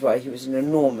reasons why he was in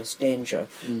enormous danger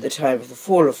at the time of the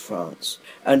fall of France.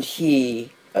 And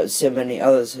he, as so many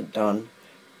others had done,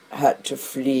 had to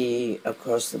flee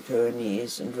across the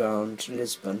Pyrenees and round to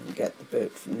Lisbon and get the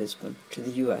boat from Lisbon to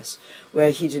the US,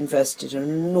 where he'd invested an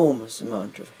enormous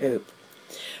amount of hope.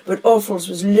 But Offals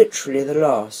was literally the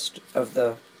last of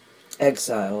the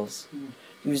exiles.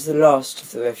 He was the last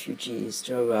of the refugees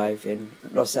to arrive in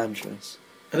Los Angeles.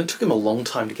 And it took him a long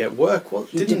time to get work. Well,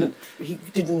 He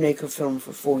didn't make a film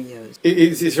for 4 years.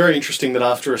 It's very interesting that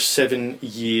after a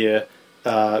 7-year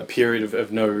period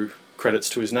of no credits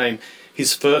to his name,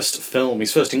 his first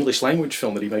English language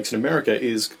film that he makes in America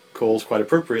is called, quite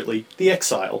appropriately, The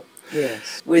Exile.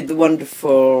 Yes, with the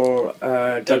wonderful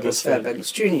Douglas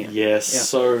Fairbanks Jr. Yes,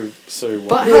 Yeah. so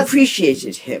But Who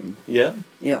appreciated him. yeah.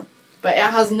 Yeah. But it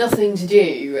has nothing to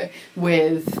do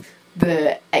with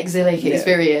the exilic Yeah.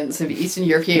 experience of Eastern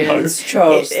Europeans. It's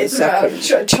Charles It's II.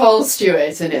 about Charles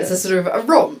Stuart, and it's a sort of a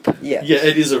romp. Yeah. Yeah,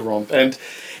 it is a romp, and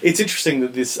it's interesting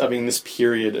that this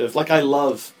period of, like, I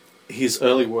love his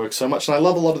early work so much, and I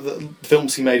love a lot of the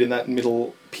films he made in that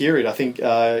middle period. I think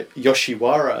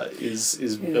Yoshiwara is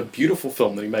a beautiful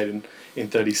film that he made in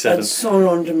 1937. And Sans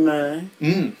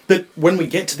Lendemain. But when we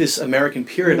get to this American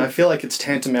period, I feel like it's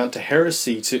tantamount to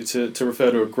heresy to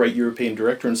refer to a great European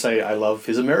director and say, I love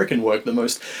his American work the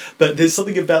most. But there's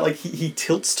something about, like, he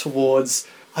tilts towards,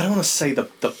 I don't want to say the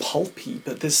pulpy,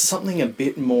 but there's something a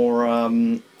bit more, a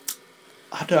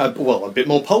bit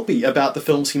more pulpy about the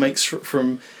films he makes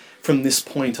from this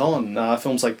point on.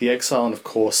 Films like The Exile and, of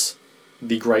course,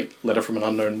 The Great Letter from an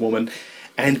Unknown Woman.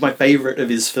 And my favourite of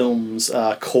his films,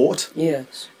 Caught.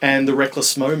 Yes. And The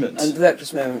Reckless Moment. And The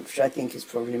Reckless Moment, which I think is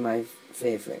probably my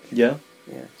favourite. Yeah.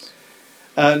 Yes.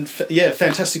 And,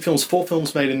 fantastic films. 4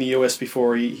 films made in the US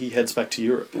before he heads back to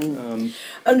Europe. And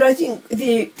I think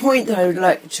the point that I would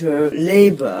like to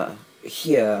labour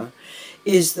here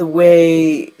is the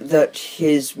way that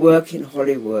his work in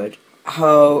Hollywood,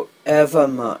 however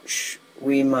much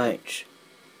we might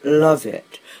love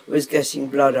it, was getting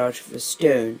blood out of a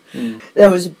stone. There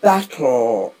was a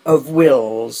battle of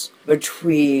wills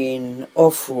between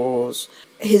Offals,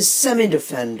 his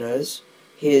semi-defenders,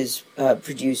 his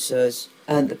producers,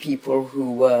 and the people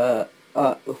who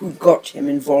got him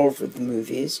involved with the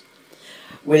movies.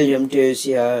 William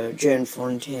Dozier, Joan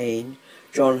Fontaine,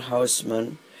 John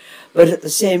Houseman. But at the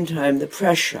same time, the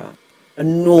pressure,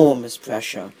 enormous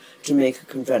pressure, to make a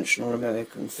conventional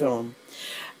American film.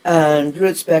 And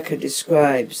Lutz Becker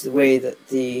describes the way that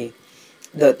the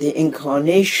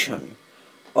incarnation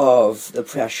of the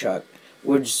pressure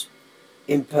was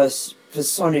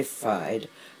personified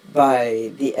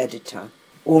by the editor,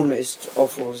 almost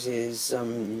Offals'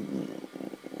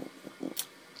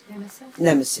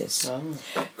 nemesis.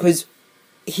 Because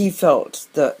he felt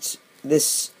that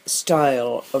this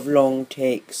style of long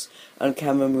takes and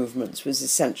camera movements was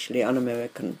essentially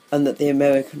un-American, and that the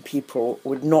American people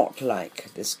would not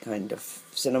like this kind of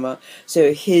cinema.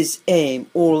 So his aim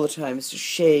all the time is to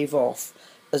shave off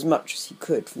as much as he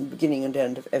could from the beginning and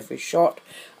end of every shot,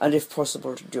 and if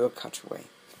possible to do a cutaway.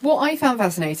 What I found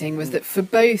fascinating was that for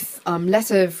both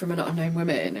Letter from an Unknown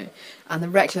Woman and The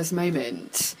Reckless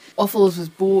Moment, Offals was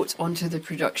brought onto the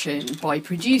production by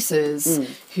producers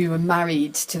who were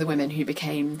married to the women who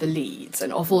became the leads.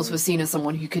 And Offals was seen as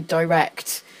someone who could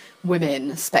direct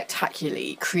women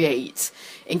spectacularly, create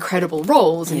incredible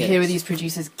roles, and here were these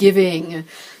producers giving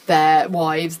their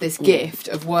wives this gift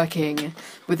of working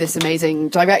with this amazing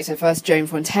director, first Joan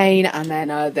Fontaine and then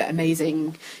the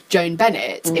amazing Joan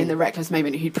Bennett in The Reckless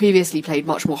Moment, who'd previously played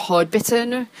much more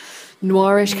hard-bitten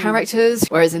noirish characters,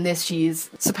 whereas in this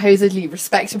she's supposedly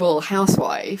respectable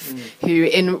housewife who,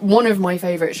 in one of my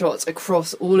favourite shots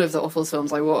across all of the Offals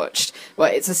films I watched,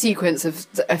 well, it's a sequence of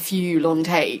a few long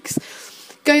takes,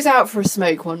 goes out for a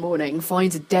smoke one morning,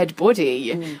 finds a dead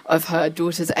body of her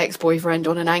daughter's ex-boyfriend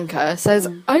on an anchor, says,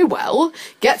 oh well,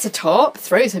 gets a top,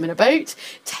 throws him in a boat,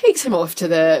 takes him off to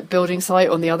the building site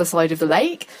on the other side of the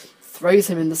lake, throws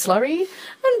him in the slurry,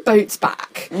 and boats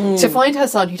back to find her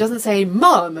son, who doesn't say,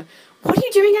 Mum, what are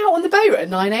you doing out on the boat at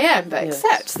 9 a.m? But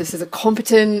accepts this is a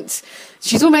competent...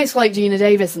 She's almost like Gina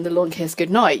Davis in The Long Kiss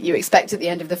Goodnight. You expect at the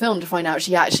end of the film to find out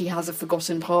she actually has a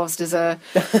forgotten past as a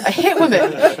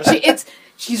hitwoman.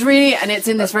 She's really... And it's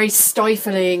in this very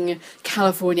stifling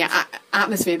California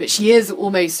atmosphere, but she is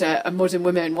almost a modern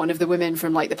woman, one of the women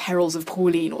from like The Perils of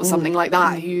Pauline or something like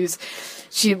that, who's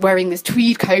she's wearing this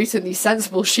tweed coat and these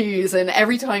sensible shoes, and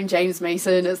every time James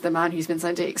Mason, as the man who's been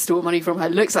sent to extort money from her,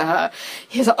 looks at her,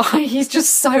 he's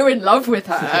just so in love with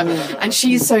her, and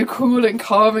she's so cool and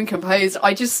calm and composed.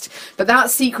 But that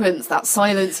sequence, that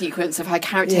silent sequence of her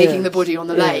taking the body on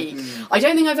the lake, I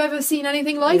don't think I've ever seen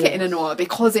anything like it in a noir,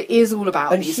 because it is all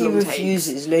about and these he long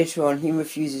refuses, takes. later on, he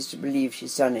refuses to believe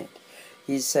she's done it.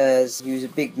 He says, he was a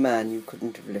big man, you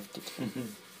couldn't have lifted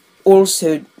him.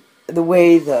 Also, the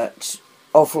way that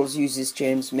Offals uses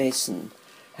James Mason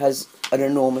has an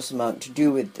enormous amount to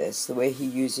do with this, the way he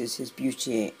uses his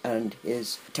beauty and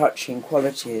his touching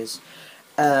qualities,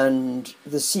 and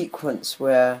the sequence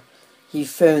where he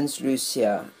phones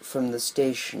Lucia from the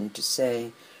station to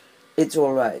say, it's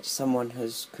all right, someone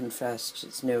has confessed,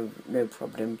 it's no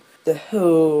problem. The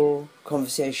whole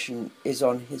conversation is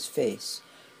on his face.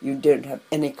 You don't have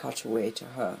any cutaway to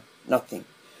her, nothing.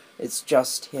 It's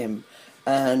just him.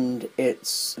 And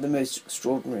it's the most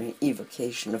extraordinary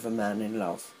evocation of a man in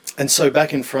love. And so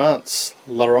back in France,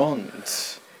 La Ronde,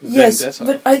 Yes, Vendetta.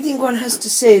 but I think one has to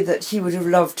say that he would have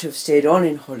loved to have stayed on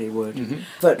in Hollywood,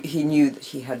 but he knew that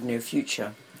he had no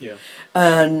future. Yeah.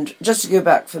 And just to go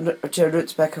back to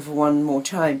Lutz Becker for one more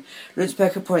time, Lutz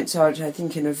Becker points out, I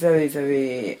think in a very,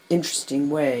 very interesting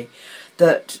way,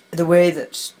 that the way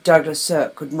that Douglas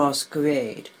Sirk could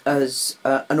masquerade as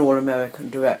an all-American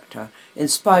director, in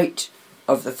spite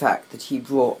of the fact that he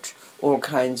brought all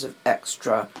kinds of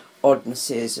extra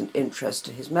oddnesses and interest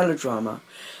to his melodrama,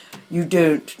 you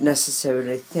don't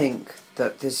necessarily think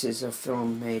that this is a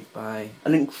film made by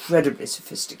an incredibly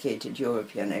sophisticated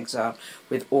European exile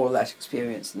with all that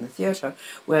experience in the theatre,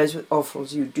 whereas with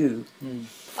Offals you do.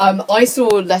 I saw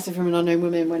Letter from an Unknown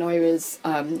Woman when I was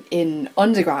in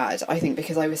undergrad, I think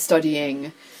because I was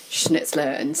studying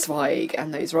Schnitzler and Zweig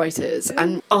and those writers,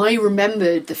 and I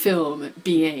remembered the film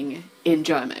being in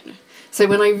German. So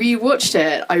when I rewatched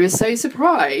it, I was so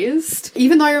surprised.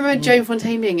 Even though I remembered Joan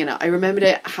Fontaine being in it, I remembered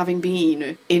it having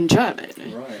been in German.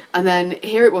 Right. And then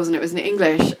here it was, and it was in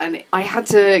English, and I had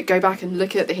to go back and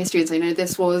look at the history and say, no,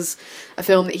 this was a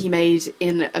film that he made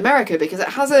in America, because it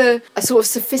has a sort of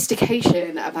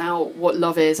sophistication about what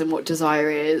love is and what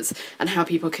desire is and how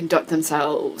people conduct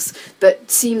themselves that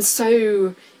seems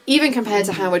so, even compared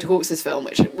to Howard Hawks' film,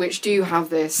 which do have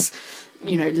this,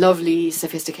 you know, lovely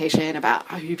sophistication about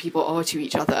who people are to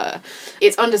each other.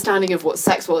 It's understanding of what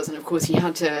sex was, and of course he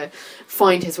had to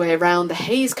find his way around the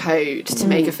Hays Code to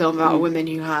make a film about a woman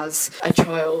who has a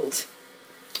child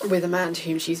with a man to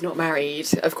whom she's not married.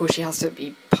 Of course she has to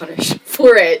be punished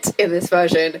for it in this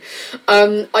version.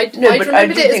 I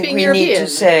do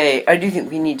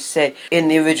think we need to say, in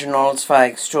the original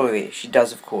Zweig story, she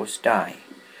does of course die.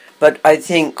 But I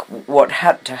think what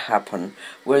had to happen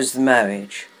was the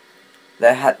marriage.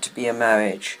 There had to be a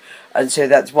marriage. And so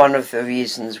that's one of the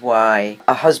reasons why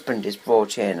a husband is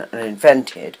brought in and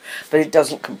invented, but it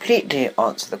doesn't completely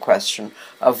answer the question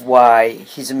of why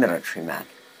he's a military man.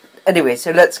 Anyway, so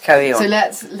let's carry on. So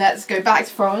let's go back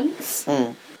to France.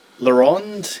 La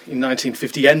Ronde in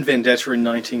 1950 and Vendetta in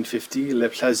 1950, Le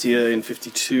Plaisir in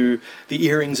 52, The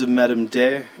Earrings of Madame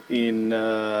D in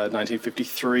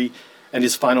 1953, and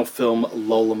his final film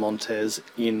Lola Montez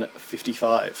in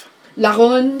 55. La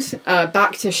Ronde,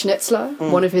 back to Schnitzler,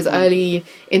 one of his early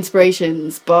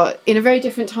inspirations, but in a very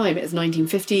different time. It's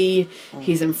 1950,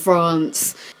 he's in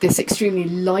France. This extremely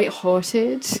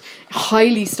light-hearted,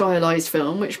 highly stylized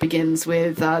film, which begins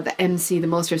with the MC, the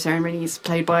Master of Ceremonies,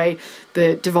 played by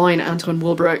the divine Anton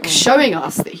Walbrook, showing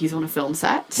us that he's on a film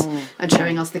set and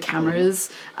showing us the cameras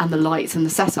and the lights and the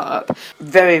setup.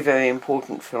 Very, very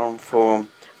important film for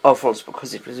Offals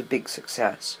because it was a big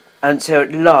success. And so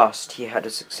at last he had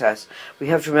a success. We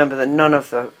have to remember that none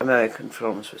of the American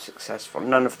films were successful.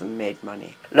 None of them made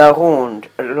money. La Ronde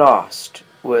at last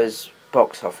was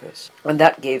box office. And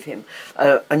that gave him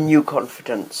a new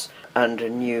confidence and a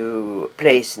new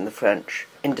place in the French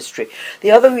industry. The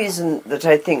other reason that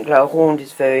I think La Ronde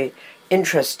is very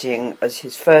interesting as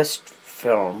his first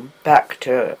film, back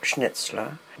to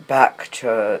Schnitzler, back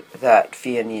to that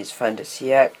Viennese fin de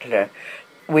siècle,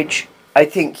 which I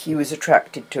think he was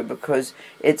attracted to because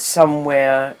it's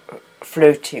somewhere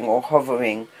floating or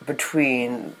hovering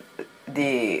between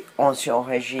the Ancien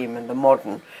Régime and the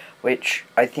modern, which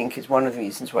I think is one of the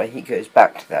reasons why he goes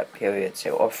back to that period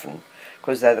so often,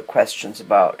 because they're the questions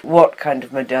about what kind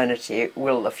of modernity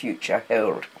will the future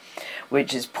hold,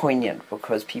 which is poignant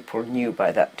because people knew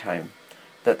by that time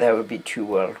that there would be 2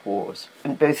 world wars,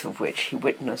 and both of which he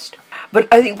witnessed. But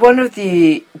I think one of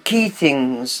the key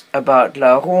things about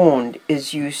La Ronde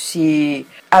is you see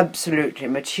absolutely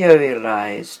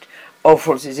materialized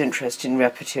Offals' interest in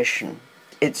repetition.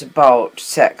 It's about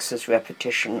sex as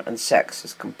repetition and sex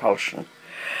as compulsion.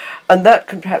 And that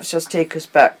can perhaps just take us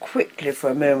back quickly for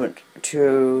a moment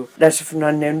to Letter from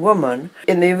an Unknown Woman.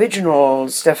 In the original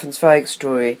Stefan Zweig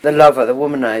story, the lover, the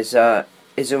womanizer,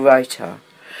 is a writer.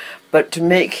 But to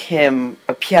make him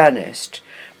a pianist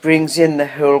brings in the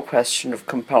whole question of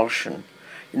compulsion,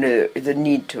 the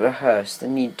need to rehearse, the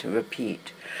need to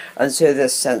repeat. And so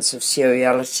this sense of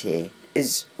seriality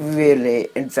is really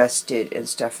invested in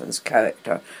Stefan's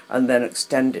character and then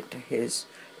extended to his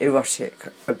erotic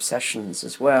obsessions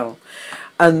as well.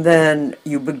 And then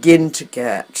you begin to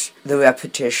get the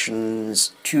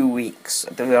repetitions 2 weeks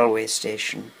at the railway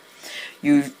station.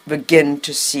 You begin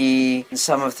to see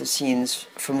some of the scenes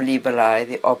from Liebelei,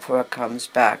 the opera comes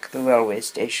back, the railway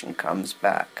station comes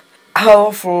back. How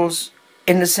Offals,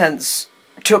 in a sense,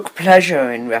 took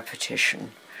pleasure in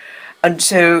repetition. And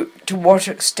so, to what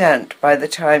extent, by the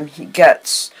time he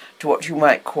gets to what you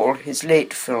might call his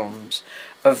late films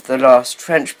of the last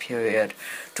French period,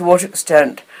 to what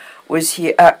extent was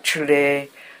he actually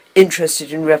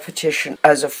interested in repetition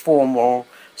as a formal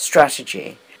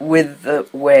strategy, with the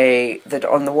way that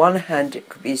on the one hand it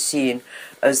could be seen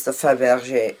as the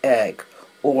Fabergé egg,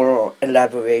 or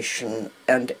elaboration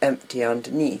and empty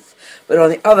underneath. But on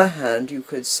the other hand, you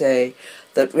could say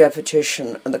that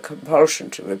repetition and the compulsion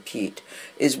to repeat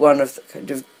is one of the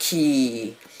kind of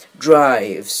key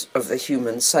drives of the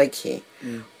human psyche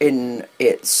in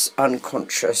its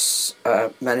unconscious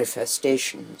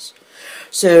manifestations.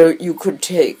 So you could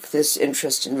take this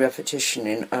interest in repetition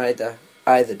in either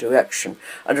direction.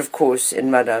 And of course, in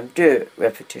Madame de,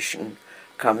 repetition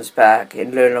comes back.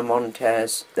 In Lola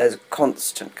Montez, there's a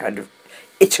constant kind of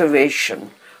iteration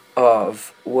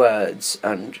of words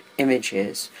and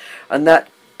images. And that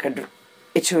kind of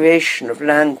iteration of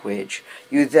language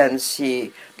you then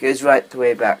see goes right the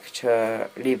way back to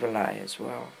Liebelei as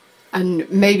well. And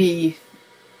maybe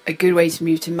a good way to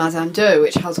move to Madame de,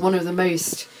 which has one of the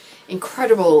most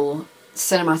incredible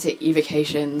cinematic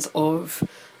evocations of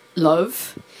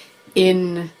love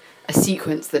in a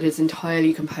sequence that is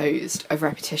entirely composed of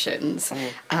repetitions,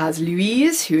 as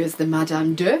Louise, who is the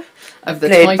Madame de of the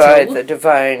played title, by the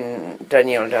divine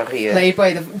Daniel Darrieux. Played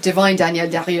by the divine Daniel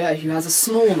Darrieux, who has a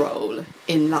small role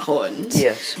in La Ronde.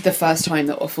 Yes. The first time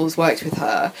that Offals worked with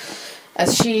her,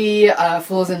 as she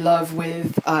falls in love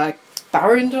with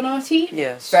Baron Donati.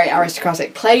 Yes. Very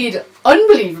aristocratic. Played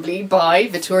unbelievably by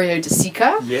Vittorio De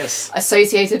Sica. Yes.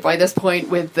 Associated by this point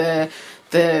with the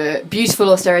beautiful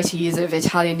austerities of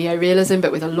Italian neorealism,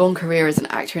 but with a long career as an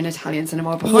actor in Italian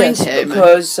cinema behind him.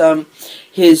 Because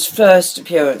his first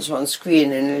appearance on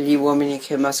screen in Gli Uomini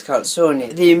che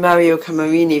Mascalzoni, the Mario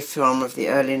Camerini film of the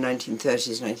early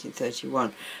 1930s,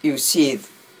 1931, you see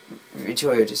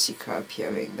Vittorio De Sica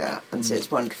appearing there, and so it's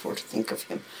wonderful to think of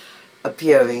him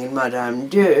appearing in Madame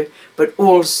de, but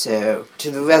also,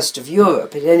 to the rest of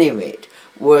Europe at any rate,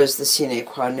 was the sine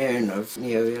qua non of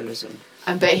neorealism.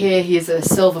 But here he is a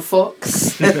silver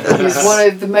fox, who's one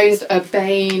of the most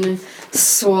urbane,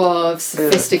 suave,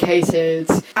 sophisticated,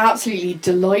 absolutely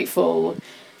delightful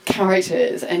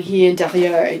characters, and he and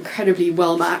Darrieux are incredibly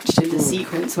well matched in the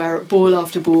sequence where at ball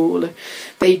after ball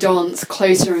they dance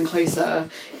closer and closer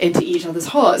into each other's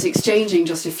hearts, exchanging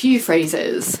just a few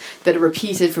phrases that are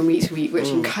repeated from week to week, which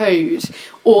encode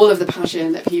all of the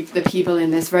passion that the people in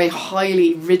this very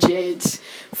highly rigid,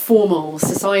 formal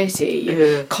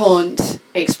society can't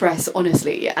express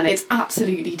honestly, and it's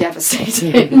absolutely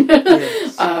devastating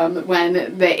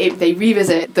when they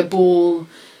revisit the ball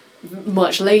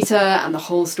much later and the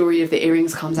whole story of the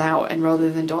earrings comes out, and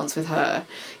rather than dance with her,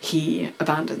 he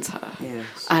abandons her.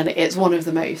 Yes. And it's one of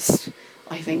the most,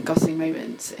 I think, gutting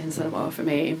moments in cinema for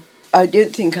me. I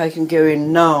don't think I can go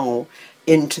in now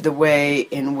into the way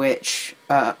in which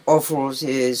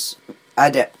Offals'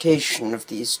 adaptation of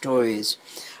these stories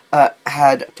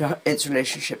had its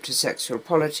relationship to sexual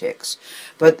politics,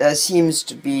 but there seems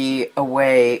to be a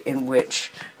way in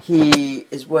which he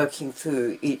is working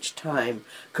through each time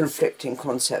conflicting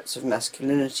concepts of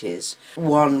masculinities.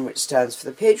 One which stands for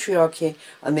the patriarchy,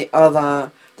 and the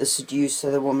other, the seducer,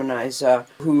 the womanizer,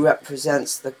 who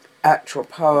represents the actual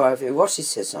power of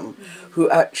eroticism, who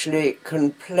actually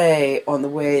can play on the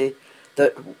way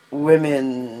that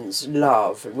women's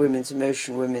love, women's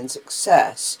emotion, women's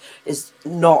excess is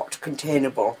not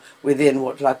containable within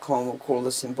what Lacan will call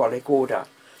the symbolic order.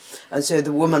 And so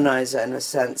the womanizer, in a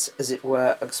sense, as it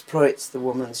were, exploits the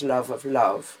woman's love of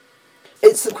love.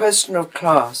 It's the question of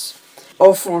class.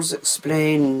 Offals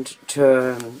explained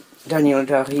to Daniel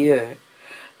Darieux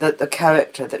that the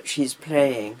character that she's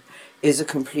playing is a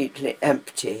completely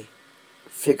empty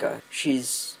figure.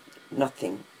 She's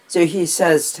nothing. So he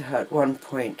says to her at one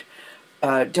point,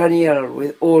 Danielle,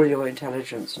 with all your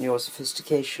intelligence and your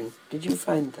sophistication, did you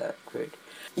find that good?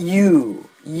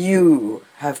 You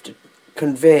have to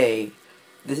convey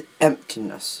the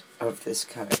emptiness of this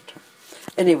character.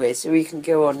 Anyway, so we can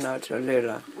go on now to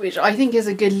Lola. Which I think is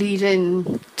a good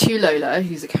lead-in to Lola,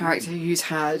 who's a character who's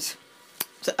had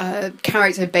a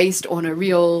character based on a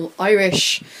real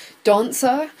Irish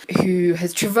dancer who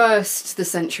has traversed the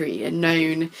century and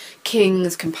known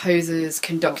kings, composers,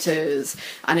 conductors,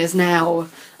 and is now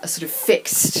a sort of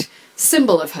fixed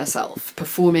symbol of herself,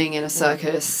 performing in a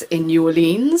circus in New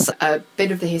Orleans. A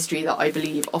bit of the history that I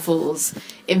believe Offals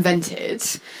invented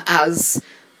as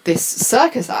this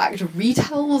circus act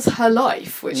retells her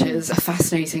life, which is a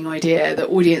fascinating idea that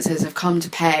audiences have come to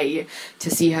pay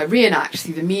to see her reenact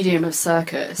through the medium of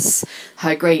circus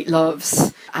her great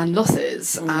loves and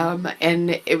losses.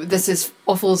 This is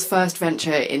Offal's first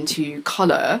venture into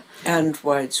colour. And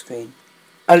widescreen.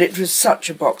 And it was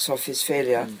such a box office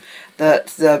failure that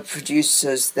the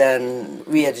producers then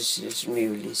re-edited it and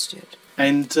re-released it.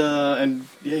 And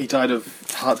he died of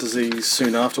heart disease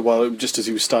soon after, just as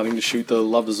he was starting to shoot The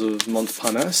Lovers of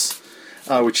Montparnasse,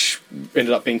 which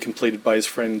ended up being completed by his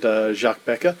friend Jacques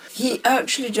Becker. He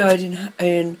actually died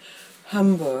in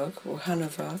Hamburg, or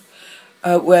Hanover,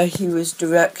 where he was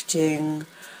directing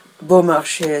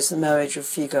Beaumarchais' The Marriage of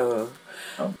Figaro.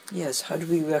 Oh. Yes, how do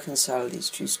we reconcile these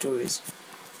two stories?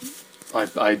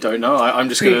 I don't know. I'm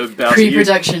just going to bow to you.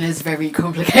 Pre-production is very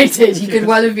complicated. He could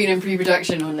well have been in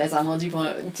pre-production on Les Amants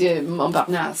de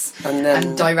Montparnasse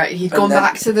and direct. He'd gone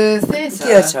back to the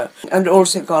theatre. And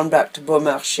also gone back to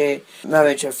Beaumarchais,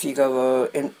 Marriage of Figaro,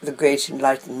 in the great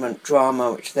Enlightenment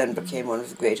drama, which then became one of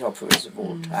the great operas of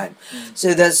all time.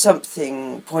 So there's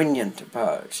something poignant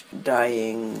about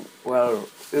dying,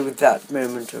 with that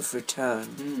moment of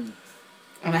return.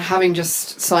 And having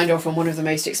just signed off on one of the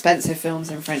most expensive films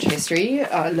in French history,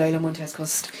 Lola Montez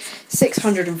cost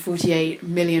 648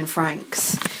 million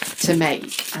francs to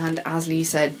make, and as Lee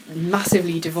said,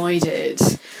 massively divided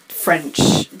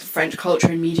French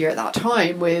culture and media at that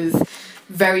time, with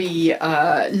very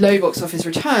low box office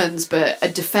returns, but a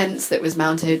defence that was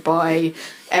mounted by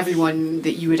everyone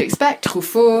that you would expect: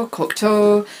 Truffaut,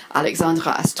 Cocteau, Alexandre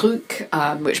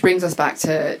Astruc, which brings us back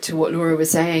to what Laura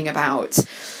was saying about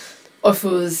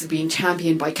Offals being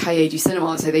championed by Cahiers du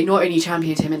Cinéma. So they not only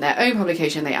championed him in their own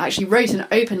publication, they actually wrote an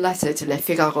open letter to Le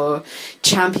Figaro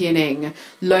championing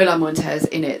Lola Montez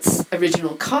in its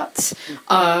original cut.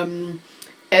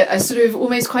 A sort of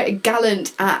almost quite a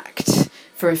gallant act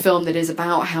for a film that is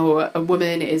about how a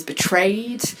woman is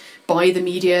betrayed by the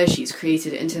media. She's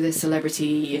created into this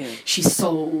celebrity. She's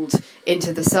sold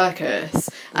into the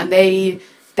circus, and they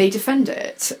defend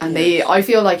it. And I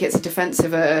feel like it's a defense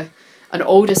of an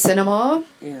older cinema.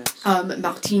 Yes.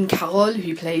 Martine Carole,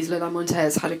 who plays Lola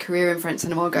Montez, had a career in French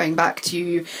cinema going back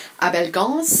to Abel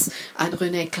Gance and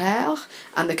René Clair,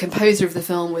 and the composer of the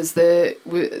film was the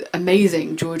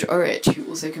amazing George Orich, who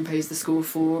also composed the score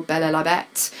for Belle et la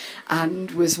Bête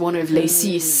and was one of Les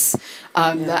Six,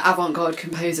 the avant-garde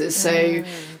composers. So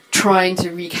trying to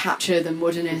recapture the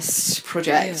modernist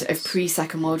project of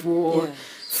pre-Second World War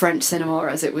French cinema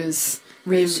as it was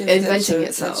reinventing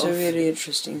itself. That's a really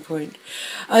interesting point.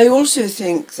 I also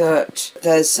think that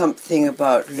there's something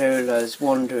about Lola's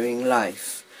wandering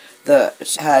life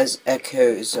that has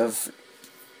echoes of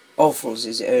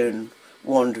Offals' own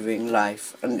wandering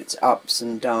life and its ups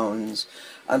and downs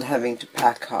and having to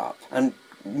pack up and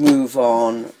move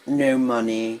on, no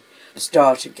money,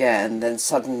 start again, then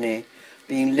suddenly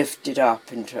being lifted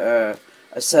up into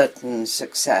a certain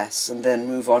success and then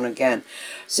move on again.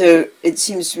 So it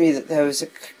seems to me that there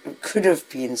could have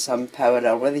been some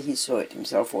parallel, whether he saw it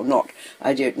himself or not,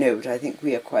 I don't know, but I think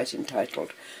we are quite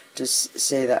entitled to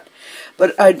say that.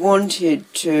 But I'd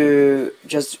wanted to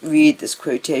just read this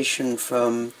quotation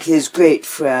from his great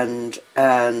friend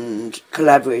and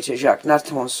collaborator Jacques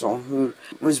Nathanson, who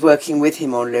was working with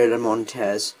him on Lola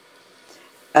Montez,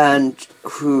 and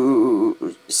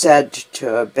who said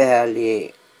to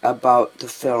Berlier about the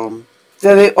film: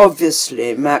 "Very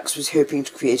obviously, Max was hoping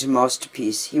to create a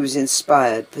masterpiece. He was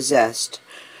inspired, possessed.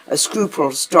 A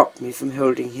scruple stopped me from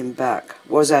holding him back.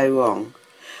 Was I wrong?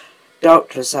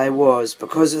 Doubtless I was.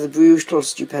 Because of the brutal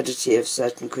stupidity of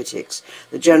certain critics,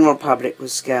 the general public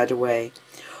was scared away.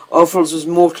 Offals was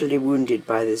mortally wounded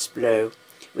by this blow.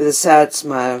 With a sad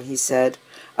smile, he said,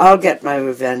 'I'll get my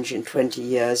revenge in 20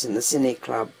 years in the Cine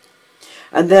Club.'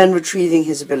 And then, retrieving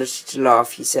his ability to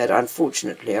laugh, he said,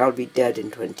 "Unfortunately, I'll be dead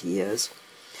in 20 years.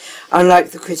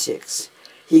 Unlike the critics,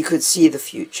 he could see the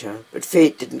future, but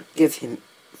fate didn't give him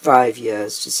 5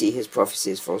 years to see his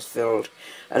prophecies fulfilled.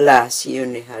 Alas, he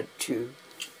only had 2.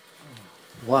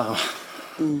 Wow.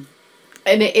 And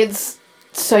it's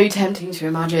so tempting to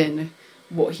imagine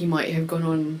what he might have gone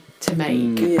on to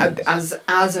make Yes.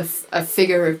 as a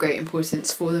figure of great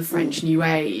importance for the French New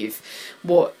Wave,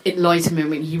 what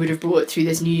enlightenment he would have brought through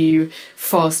this new,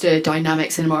 faster,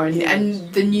 dynamic cinema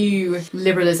and the new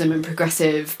liberalism and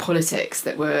progressive politics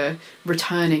that were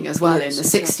returning as well in the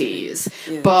 60s.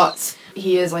 Yes. But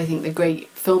he is, I think, the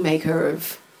great filmmaker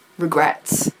of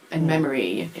regrets and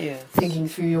memory, Yes. thinking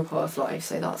through your past life,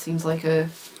 so that seems like a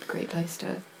great place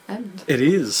to end. It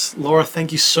is. Laura,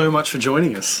 thank you so much for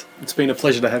joining us. It's been a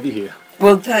pleasure to have you here.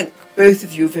 Well, thank both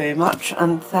of you very much,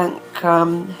 and thank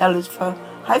Helen for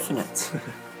hyphenates.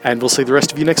 And we'll see the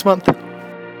rest of you next month.